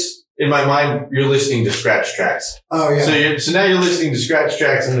my mind, you're listening to scratch tracks. Oh yeah. So now you're listening to scratch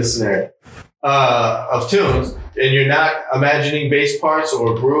tracks in this scenario of tunes, and you're not imagining bass parts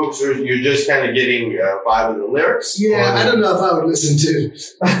or grooves, or you're just kind of getting a vibe of the lyrics. Yeah, I don't know if I would listen to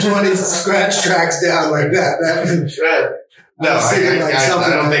 20 scratch tracks down like that. Right. No, I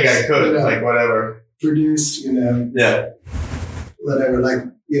don't think I could. Like whatever produced, Yeah. Whatever, like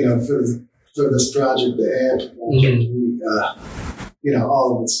for this project, the amp.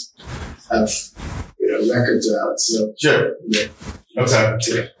 All of us have records out. So sure. Yeah.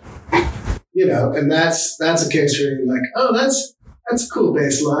 Okay. And that's a case where you're like, oh, that's a cool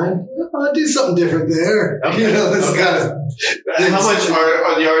bass line. I'll do something different there. Okay. This kind of. How much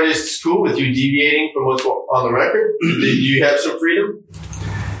are the artists cool with you deviating from what's on the record? Do you have some freedom?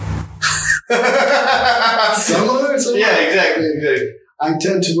 Somewhere? Yeah, exactly. I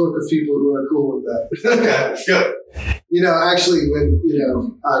tend to work with people who are cool with that. Okay, good. Actually, when,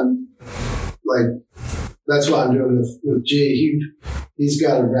 I'm like, that's what I'm doing with G. He's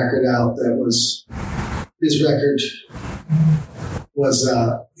got a record out that was, his record was,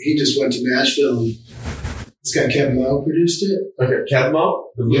 he just went to Nashville and this guy Kevin Lowe produced it. Okay, Kevin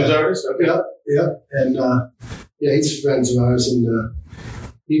Lowe, the blues artist? Okay. Yep. And, he's friends of ours and,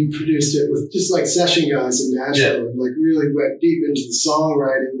 he produced it with just like session guys in Nashville and like really went deep into the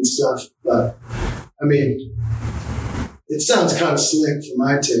songwriting and stuff. But I mean, it sounds kind of slick for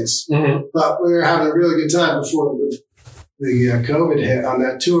my taste. Mm-hmm. But we were having a really good time before the COVID hit on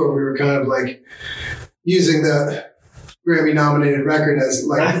that tour. We were kind of like using the Grammy nominated record as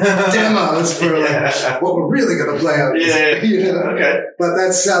like demos for like what we're really going to play on. Okay. But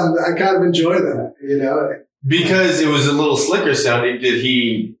that's I kind of enjoy that, Because it was a little slicker sounding, did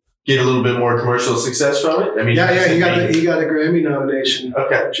he get a little bit more commercial success from it? I mean, he got a Grammy nomination.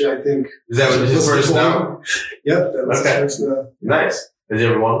 Okay. Which I think is that his first no? Yep, that was his first no. Nice. Has he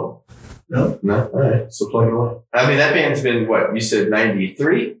ever won one? No. All right. So plug it away. I mean, that band's been what? You said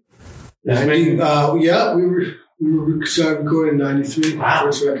 93? We started recording in 93. Wow.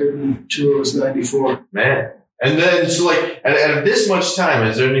 First record and tour was 94. Man. And then, so like, at this much time,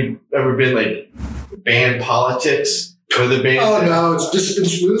 has there ever been like band politics for the band? Oh, no, it's just been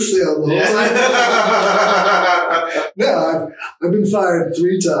smooth sailing the whole time. No, I've been fired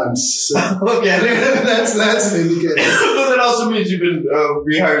 3 times. So. Okay. that's an indicator. But that also means you've been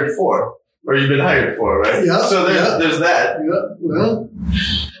rehired 4. Or you've been hired 4, right? Yeah. So there's that. Yeah, well.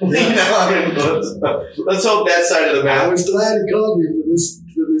 Let's hope that side of the map. I was glad he called me for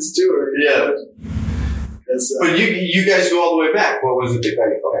this tour. Yeah. But you guys go all the way back. What was it that got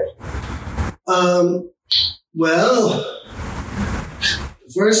you fired? Well,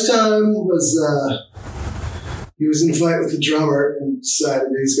 the first time was he was in a fight with the drummer and decided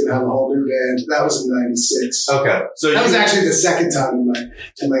that he's going to have a whole new band. That was in '96. Okay, so that was actually the second time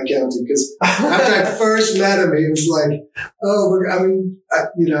in my counting because after I first met him, he was like,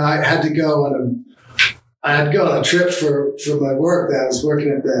 I had to go on a trip for my work. That I was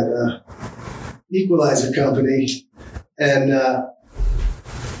working at that equalizer company, and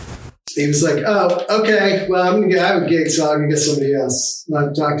he was like, "Oh, okay. Well, I have a gig, so I'm gonna get somebody else.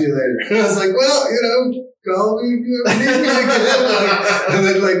 I'll talk to you later." And I was like, "Well, call me again." And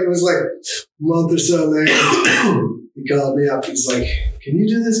then, it was like a month or so later, he called me up. He's like, "Can you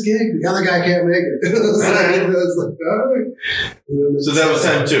do this gig? The other guy can't make it." I was like, "All right." So that was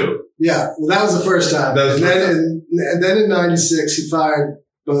time 2. Yeah, well, that was the first time. And then in '96, he fired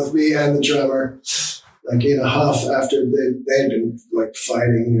both me and the drummer. Like in a huff after they'd been like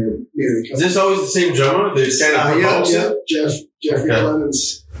fighting or nearly. Is this always the same drummer? They kind of provokes him? Jeffrey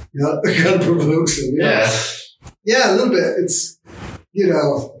Clemens. Yeah, it kind of provokes him. Yeah, a little bit. It's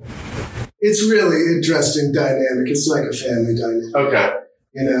it's really interesting dynamic. It's like a family dynamic. Okay.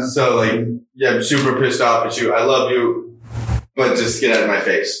 So I'm super pissed off at you. I love you, but just get out of my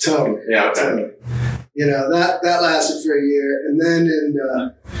face. Totally. Yeah. Okay. Totally. That lasted for a year, and then in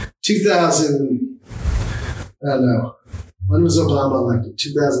 2000. I don't know. When was Obama elected?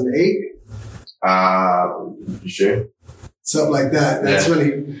 2008? You sure? Something like that. That's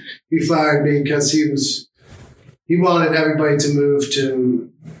when he fired me because he wanted everybody to move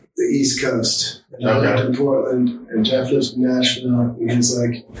to the East Coast. And I lived in Portland, and Jeff lives in Nashville. And he was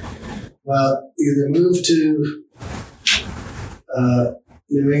like, well, either move to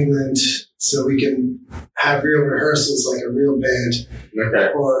New England so we can have real rehearsals like a real band.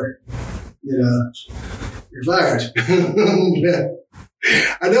 Okay. Or, you're fired.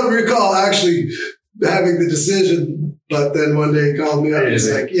 I don't recall actually having the decision, but then one day he called me up and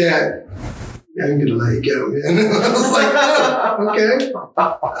he's like, I'm going to let you go, man. I was like, oh, okay.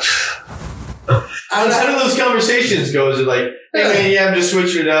 How do those conversations go? Is it like, hey, man, I'm just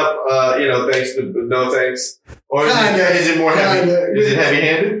switching it up, thanks, but no thanks? Or is it more heavy? Is it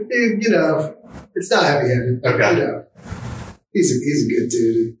heavy-handed? It's not heavy-handed. Okay. He's a good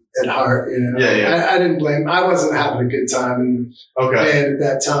dude at heart, Yeah. I didn't blame him. I wasn't having a good time in the band at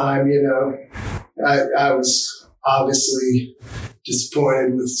that time, I was obviously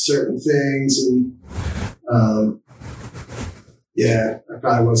disappointed with certain things and I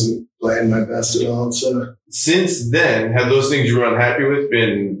probably wasn't playing my best at all. So since then, have those things you were unhappy with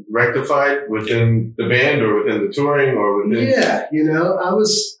been rectified within the band or within the touring or within? Yeah, I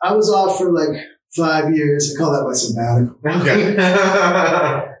was off for like 5 years. I call that my sabbatical. Okay.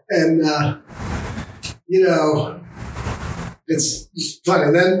 And it's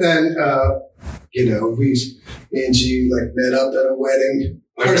funny. Then me and G like met up at a wedding.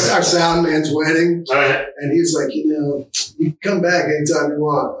 Our sound man's wedding. All right. And he was like, You can come back anytime you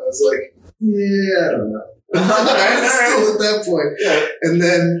want. I was like, yeah, I don't know. Still at that point. Yeah. And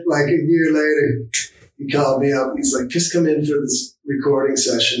then like a year later, he called me up. He's like, just come in for this recording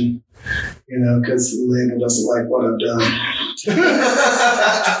session, you know, because the label doesn't like what I've done.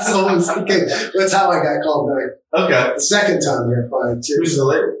 That's how I got called back. Okay. The second time I got fired too. Who's the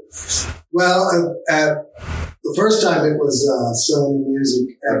label? Well, at the first time it was Sony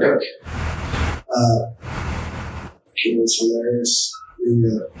Music Epic. It was hilarious. We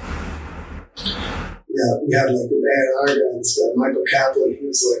had like an A&R guy, this guy, Michael Kaplan. He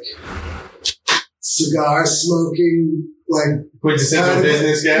was like cigar smoking, like quintessential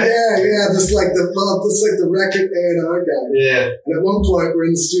business guy. Yeah, just like the record A&R guy. Yeah. And at one point we're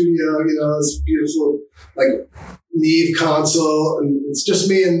in the studio, you know, this beautiful like Neve console, and it's just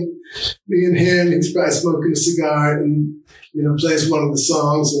me and him. He's probably smoking a cigar, and you know, plays one of the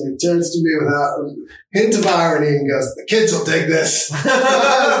songs, and he turns to me without a hint of irony and goes, "The kids will dig this."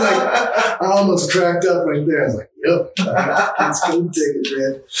 I almost cracked up right there. I was like, "Yep, kids can dig it,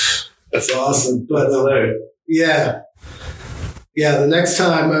 man." That's awesome. But yeah. The next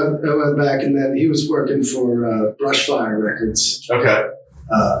time I went back, and then he was working for Brushfire Records. Okay.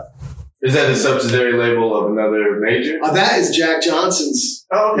 Is that a subsidiary label of another major? That is Jack Johnson's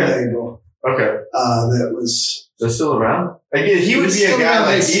label. Okay. That was. They're still around? Like, he would be a guy,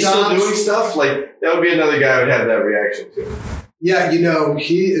 like, he's still doing stuff? Like, that would be another guy I would have that reaction to. Yeah, you know,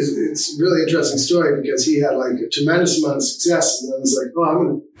 it's a really interesting story because he had, like, a tremendous amount of success. And then was like, I'm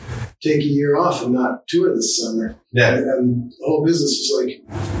going to take a year off and not tour this summer. Yeah. And the whole business was like,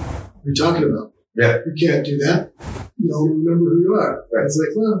 what are you talking about? Yeah. You can't do that. You don't remember who you are. Right. It's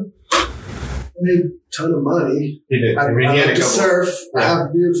like, well, I made a ton of money. He did. I like to surf. Yeah. I have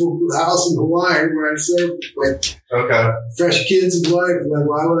a beautiful house in Hawaii where I surf. Like, fresh kids and wife. Like,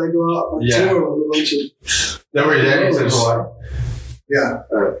 why would I go out on tour with a bunch of... That were daddies in Hawaii? Yeah.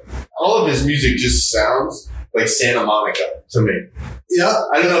 All of his music just sounds like Santa Monica to me. Yeah.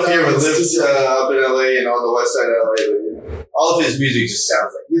 I don't know if you ever lived up in LA and on the west side of LA, but all of his music just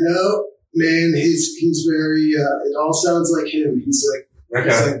sounds like... You know, man, he's very... it all sounds like him. He's like...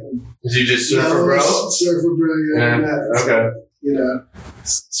 Okay. Is he just surfer bro? Surfer bro, yeah. Okay. You know,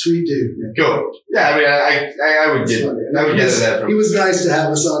 sweet dude. Man. Cool. Yeah, I mean, I would get that from him. He was nice to have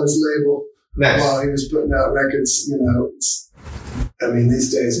us on his label while he was putting out records. You know,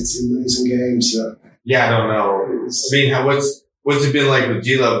 these days it's a losing game. So yeah, I don't know. I mean, what's it been like with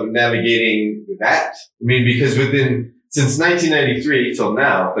G-Love navigating that? I mean, because since 1993 till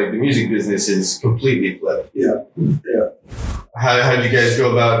now, like the music business is completely flipped. Yeah. How did you guys go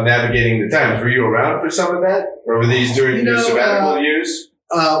about navigating the times? Were you around for some of that? Or were these during your sabbatical years?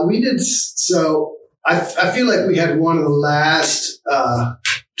 We did. So I feel like we had one of the last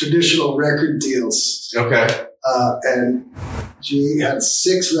traditional record deals. Okay. And G had a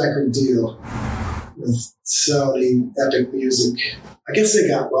 6-record deal with Sony Epic Music. I guess they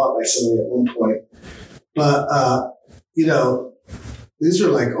got bought by Sony at one point. But, you know, these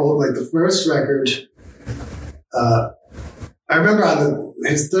were like old, like the first record, I remember on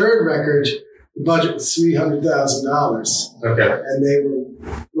his third record, the budget was $300,000. Okay. And they were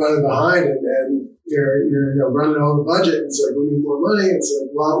running behind it, and you're running over budget. It's like, we need more money. It's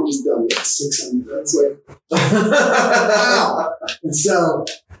like, well, we just done it. 600. It's like, wow. And so,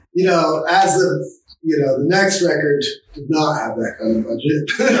 you know, the next record did not have that kind of budget.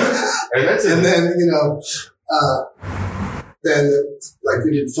 And then, you know,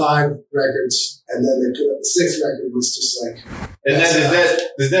 we did 5 records, and then they put up the 6th record was just like. And then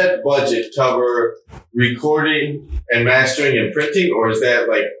does that budget cover recording and mastering and printing, or is that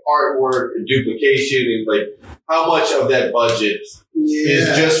like artwork and duplication, and like how much of that budget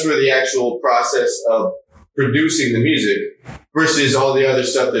is just for the actual process of producing the music versus all the other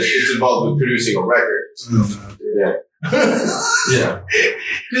stuff that's involved with producing a record? Yeah. Yeah.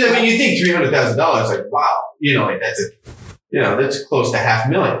 Because I mean, you think $300,000, like wow, you know, like that's close to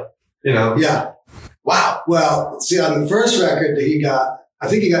 $500,000. You know. Yeah. Wow. Well, see, on the first record that he got, I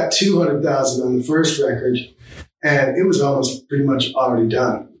think he got $200,000 on the first record, and it was almost pretty much already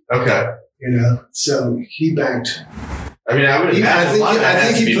done. Okay. You know, so he banked. I mean, I would imagine.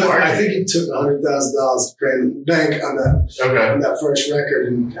 I think he took $100,000 bank on that first record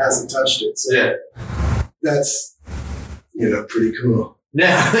and hasn't touched it. So yeah. That's, you know, pretty cool.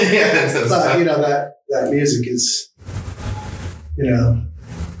 Yeah. Yeah. But you know, that music is, you know,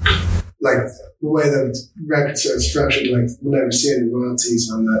 like the way the records are structured, like we'll never see any royalties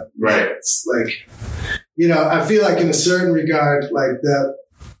on that. Right. It's like, you know, I feel like in a certain regard, like that,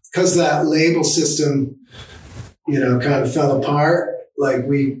 because that label system, you know, kind of fell apart, like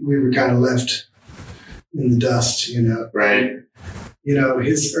we were kind of left in the dust, Right.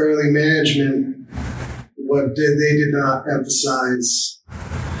 His early management, they did not emphasize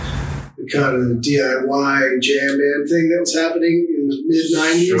the kind of DIY jam band thing that was happening in the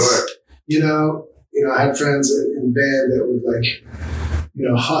mid-90s. Sure. I had friends in band that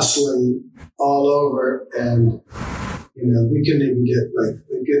were hustling all over, and we couldn't even get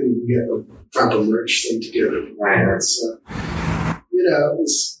a proper merch thing together. Right. So,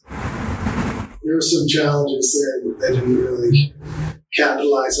 there were some challenges there that they didn't really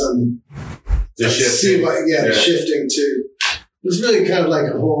capitalize on. The shifting. The shifting too. It was really kind of like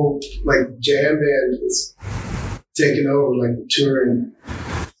a whole jam band is taking over the touring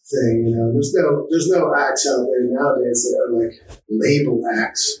thing. There's no acts out there nowadays that are label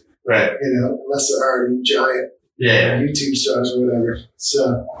acts. Right. Unless they're already giant YouTube stars or whatever. So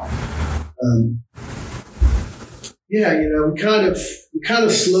we kind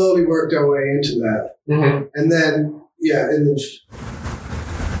of slowly worked our way into that. Mm-hmm. And then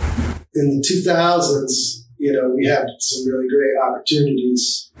in the 2000s, we had some really great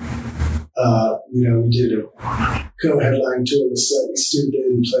opportunities. We did a co-headline tour with Slightly Stupid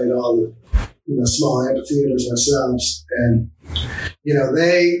and played all the, small amphitheaters ourselves. And,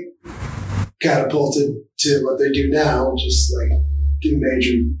 they catapulted to what they do now, which is do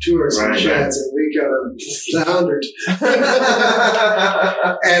major tours and shots, and we kind of floundered.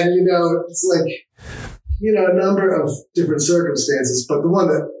 And, it's a number of different circumstances, but the one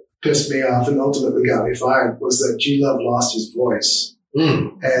that pissed me off and ultimately got me fired was that G-Love lost his voice.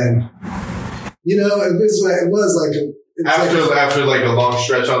 Mm. And, after a long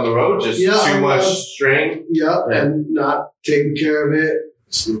stretch on the road, just too much strain. Yeah, and not taking care of it,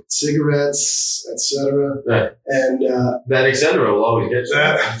 cigarettes, etc. Right. And that etc. will always get you.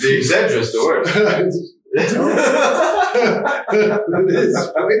 The etc. is the worst. It is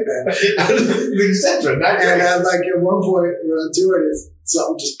quite bad. The etc. And at one point we were on tour, and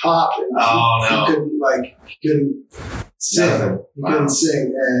something just popped, and he couldn't sing. He couldn't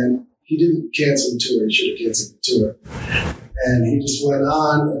sing, and he didn't cancel the tour. He should have canceled the tour. And he just went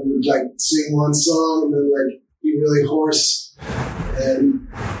on and would sing one song and then be really hoarse. And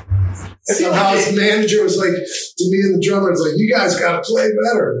somehow his manager was to me and the drummer, was you guys got to play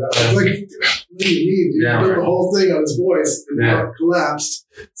better. I was what do you mean? He put the whole thing on his voice and it collapsed.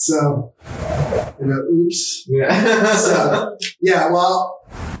 So, oops. Yeah. So, well,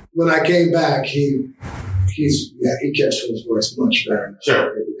 when I came back, he catches his voice much better.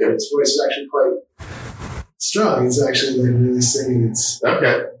 Sure. His voice is actually quite strong. He's actually really singing.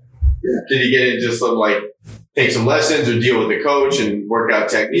 Okay. Yeah. Did he get into some take some lessons or deal with the coach and work out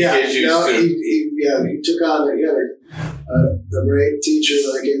technique issues? He took on a great teacher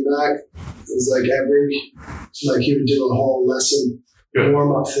when I came back. It was he would do a whole lesson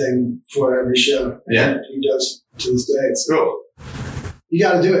warm up thing for every show. Yeah. He does to this day. It's cool. You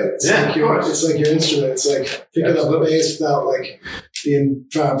got to do it. It's it's like your instrument. It's picking up a bass without being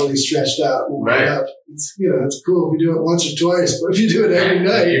properly stretched out and warmed up. It's it's cool if you do it once or twice, but if you do it every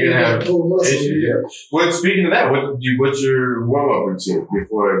night, you're gonna have to pull a muscle. Speaking of that, what's your warm up routine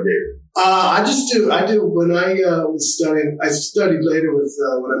before a game? I do when I was studying. I studied later with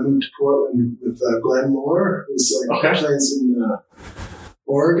when I moved to Portland with Glenn Moore, who's plays in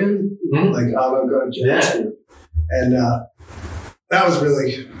Oregon, avant-garde jazz group, and that was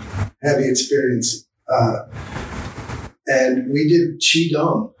really heavy experience. And we did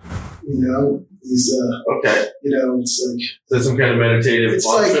qigong, these it's so some kind of meditative. It's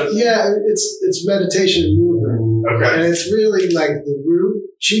it's meditation and movement. Okay, and it's really the root.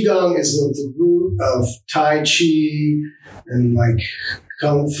 Qigong is the root of Tai Chi and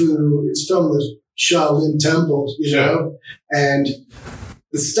Kung Fu. It's from the Shaolin Temple, and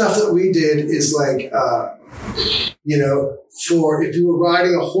the stuff that we did is for if you were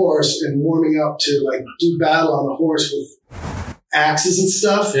riding a horse and warming up to do battle on the horse with axes and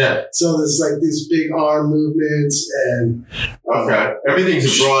stuff. Yeah. So there's these big arm movements and everything's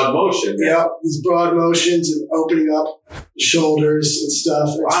a broad motion. Yeah, these broad motions and opening up the shoulders and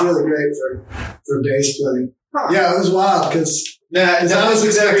stuff. It's really great for bass playing. Huh. Yeah, it was wild because that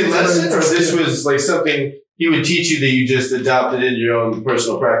was every lesson, or this was something he would teach you that you just adopted in your own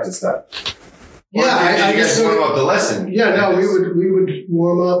personal practice style. I guess warm up the lesson. Yeah, no, we would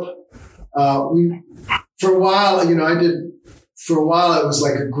warm up. For a while, I did. For a while, it was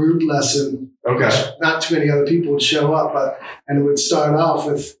a group lesson. Okay. Not too many other people would show up, and it would start off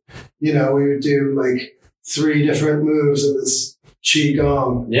with, we would do 3 different moves of this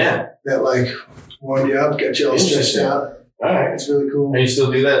qigong. Yeah. That warm you up, get you all stretched out. All right. It's really cool. And you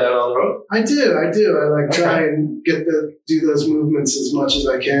still do that out on the road? I do. I like try and do those movements as much as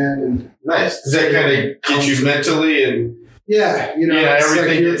I can. And nice. Does that kind of get you mentally and yeah, it's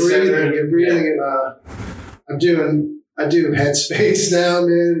everything like you're breathing. And I do Headspace now,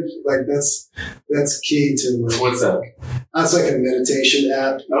 man. Like that's key to what's that? That's like a meditation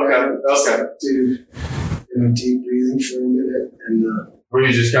app. Okay. Like do deep breathing for a minute, and were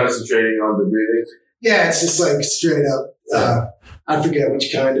you just concentrating on the breathing? Yeah, it's just like straight up. I forget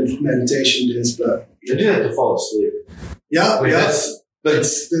which kind of meditation it is, but you do have to fall asleep. Yeah, that's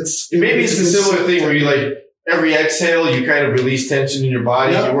maybe it's a similar thing where you like every exhale you kind of release tension in your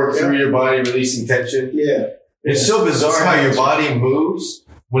body. You work through your body releasing tension. Yeah. It's so bizarre how your body moves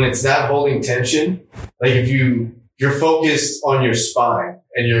when it's not holding tension. Like if you're focused on your spine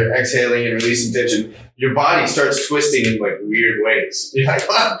and you're exhaling and releasing tension, your body starts twisting in like weird ways. You're like,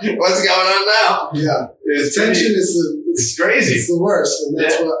 what's going on now? Yeah. Tension it's crazy. It's the worst. And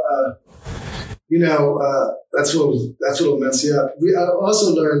that's that's what'll mess you up. I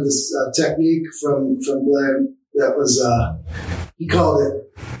also learned this technique from Glenn that was, he called it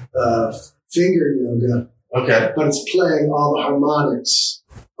finger yoga. Okay. But it's playing all the harmonics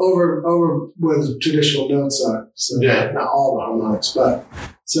over where the traditional notes are. So not all the harmonics, but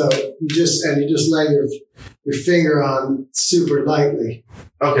so you just lay your finger on super lightly.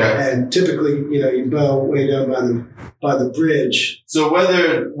 Okay. And typically, you bow way down by the bridge. So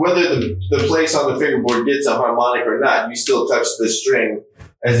whether the place on the fingerboard gets a harmonic or not, you still touch the string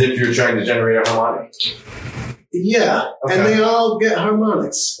as if you're trying to generate a harmonic. Yeah, okay. And they all get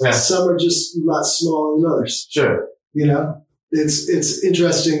harmonics. Yeah. Some are just a lot smaller than others. Sure. It's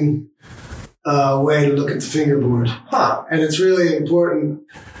interesting way to look at the fingerboard. Huh. And it's really important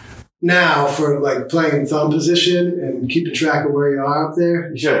now for like playing thumb position and keeping track of where you are up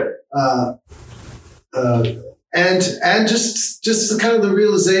there. Sure. And just the kind of the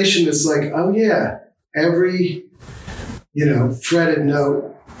realization is like, oh yeah, every fretted note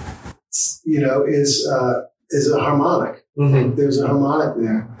is a harmonic. Mm-hmm. There's a harmonic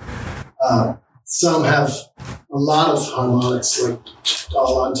there. Some have a lot of harmonics, like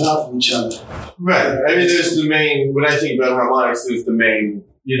all on top of each other. Right. I mean, there's the main, when I think about harmonics, there's the main,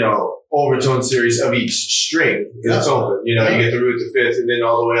 overtone series of each string that's open. You get the root, the fifth, and then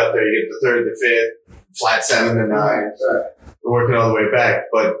all the way up there, you get the third, the fifth, flat seven, and nine. Right. Working all the way back.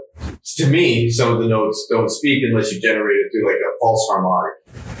 But to me, some of the notes don't speak unless you generate it through like a false harmonic.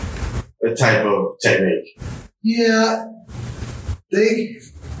 A type of technique. Yeah, they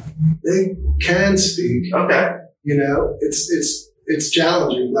can speak. Okay. It's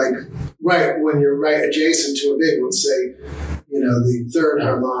challenging. Like right when you're right adjacent to a big one, say, the third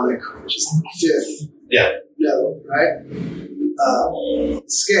harmonic, which is the fifth. Yeah. Note, right?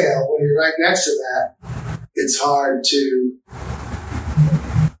 Scale. When you're right next to that, it's hard to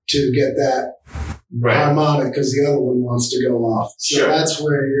get that. Right. Harmonic because the other one wants to go off. So that's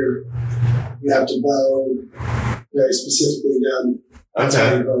where you have to bow very specifically down. That's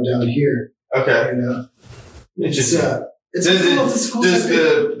how you bow down here. Okay. Interesting. Does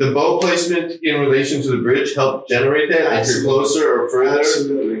the bow placement in relation to the bridge help generate that? Absolutely. If you're closer or further?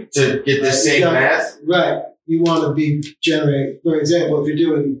 Absolutely. To get the same math? Right. You want to be generating, for example, if you're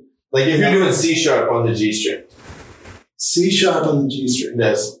doing... Like if you're doing C sharp on the G string. C sharp on the G string.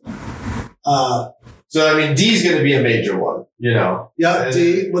 Yes. So, I mean, D is going to be a major one, Yeah,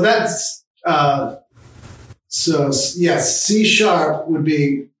 D. Well, that's... C sharp would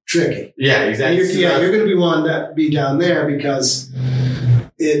be tricky. Yeah, exactly. You're going to be wanting to be down there because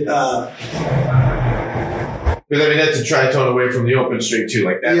it... Because, I mean, that's a tritone away from the open string, too.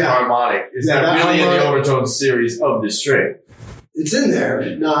 Like, that harmonic is not really in the overtone series of the string. It's in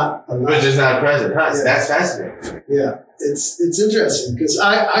there, not... Which is not present, huh? Yeah. That's fascinating. Yeah. It's interesting because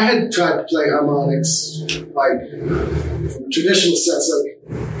I had tried to play harmonics like from traditional sets, like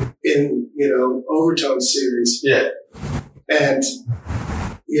in overtone series. Yeah, and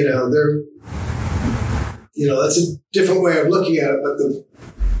they're that's a different way of looking at it.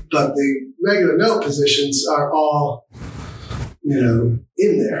 But the regular note positions are all in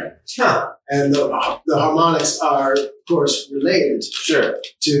there. Huh. And the harmonics are, of course, related. Sure.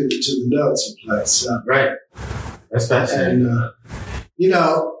 To the notes you play. So. Right. That's fascinating. And,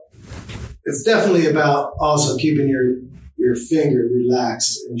 it's definitely about also keeping your finger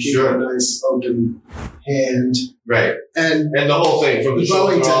relaxed and keeping a nice open hand. Right. And the whole thing from the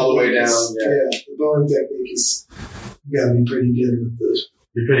shoulder all the way down. The bowing technique is, you got to be pretty good with this.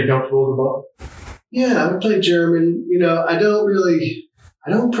 You're pretty comfortable with the bow? Yeah, I play German. I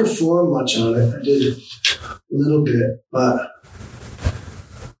don't perform much on it. I did a little bit, but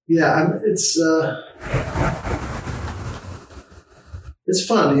yeah, it's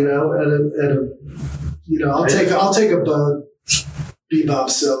fun, you know. I'll take a bebop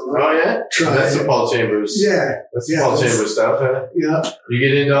solo. Oh yeah, try. That's the Paul Chambers. Yeah, that's the Paul Chambers stuff. Huh? Yeah. You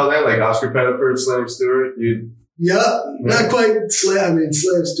get into all that, like Oscar Pettiford, Slam Stewart. Not quite Slam. I mean,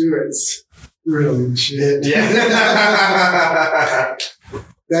 Slam Stewart's really shit. Yeah.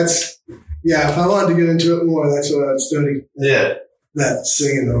 If I wanted to get into it more, that's what I'd study. Yeah. That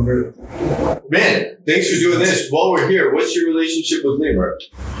singing over it. Man, thanks for doing this. While we're here, what's your relationship with Lemur?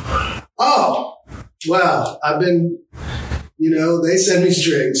 Oh, wow. I've been, they send me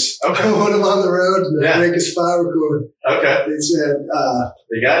strings. Okay. When I'm on the road and I make a spy record. Okay. They said,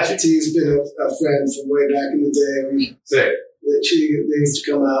 they got you. T's been a friend from way back in the day. Sick. They used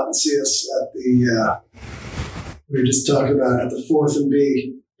to come out and see us at the, we were just talking about it, at the 4th and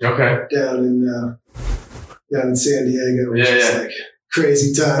B. Okay. Down in San Diego. Which is like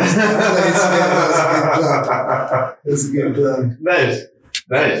crazy times. It was a good plug. Nice.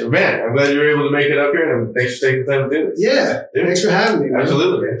 Well, man, I'm glad you were able to make it up here, and thanks for taking the time to do this. Yeah. Thanks for having me, man.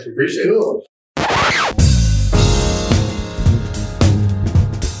 Absolutely, man. Appreciate it. Cool.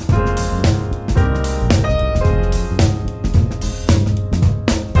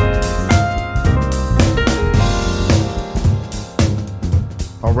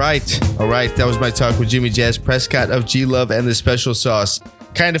 All right. That was my talk with Jimmy Jazz Prescott of G Love and the Special Sauce.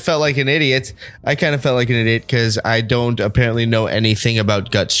 Kind of felt like an idiot. I kind of felt like an idiot because I don't apparently know anything about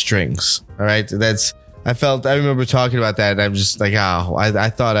gut strings. All right. I remember talking about that and I'm just like, I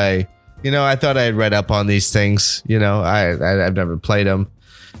thought I had read up on these things. I've never played them.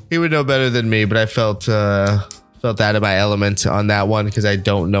 He would know better than me, but I felt out of my element on that one because I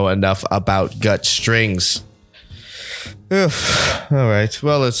don't know enough about gut strings. All right.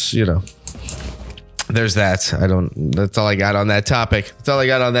 Well, it's, there's that. That's all I got on that topic.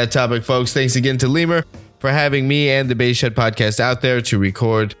 Folks. Thanks again to Lemur for having me and the Bass Shed podcast out there to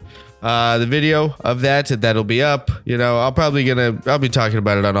record the video of that. That'll be up. I'll be talking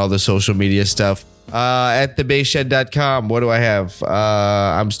about it on all the social media stuff. At thebassshed.com. What do I have?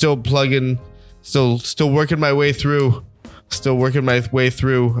 I'm still plugging, still working my way through.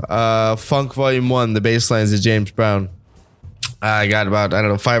 Funk Volume 1, the bass lines of James Brown. I got about,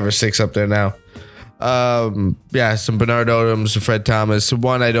 5 or 6 up there now. Some Bernard Odom, some Fred Thomas.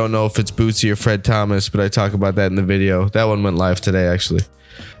 One, I don't know if it's Bootsy or Fred Thomas, but I talk about that in the video. That one went live today, actually.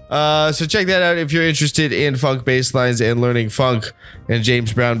 So check that out if you're interested in funk bass lines and learning funk and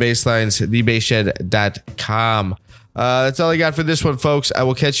James Brown bass lines, thebassshed.com. That's all I got for this one, folks. I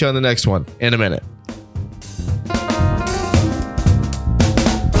will catch you on the next one in a minute.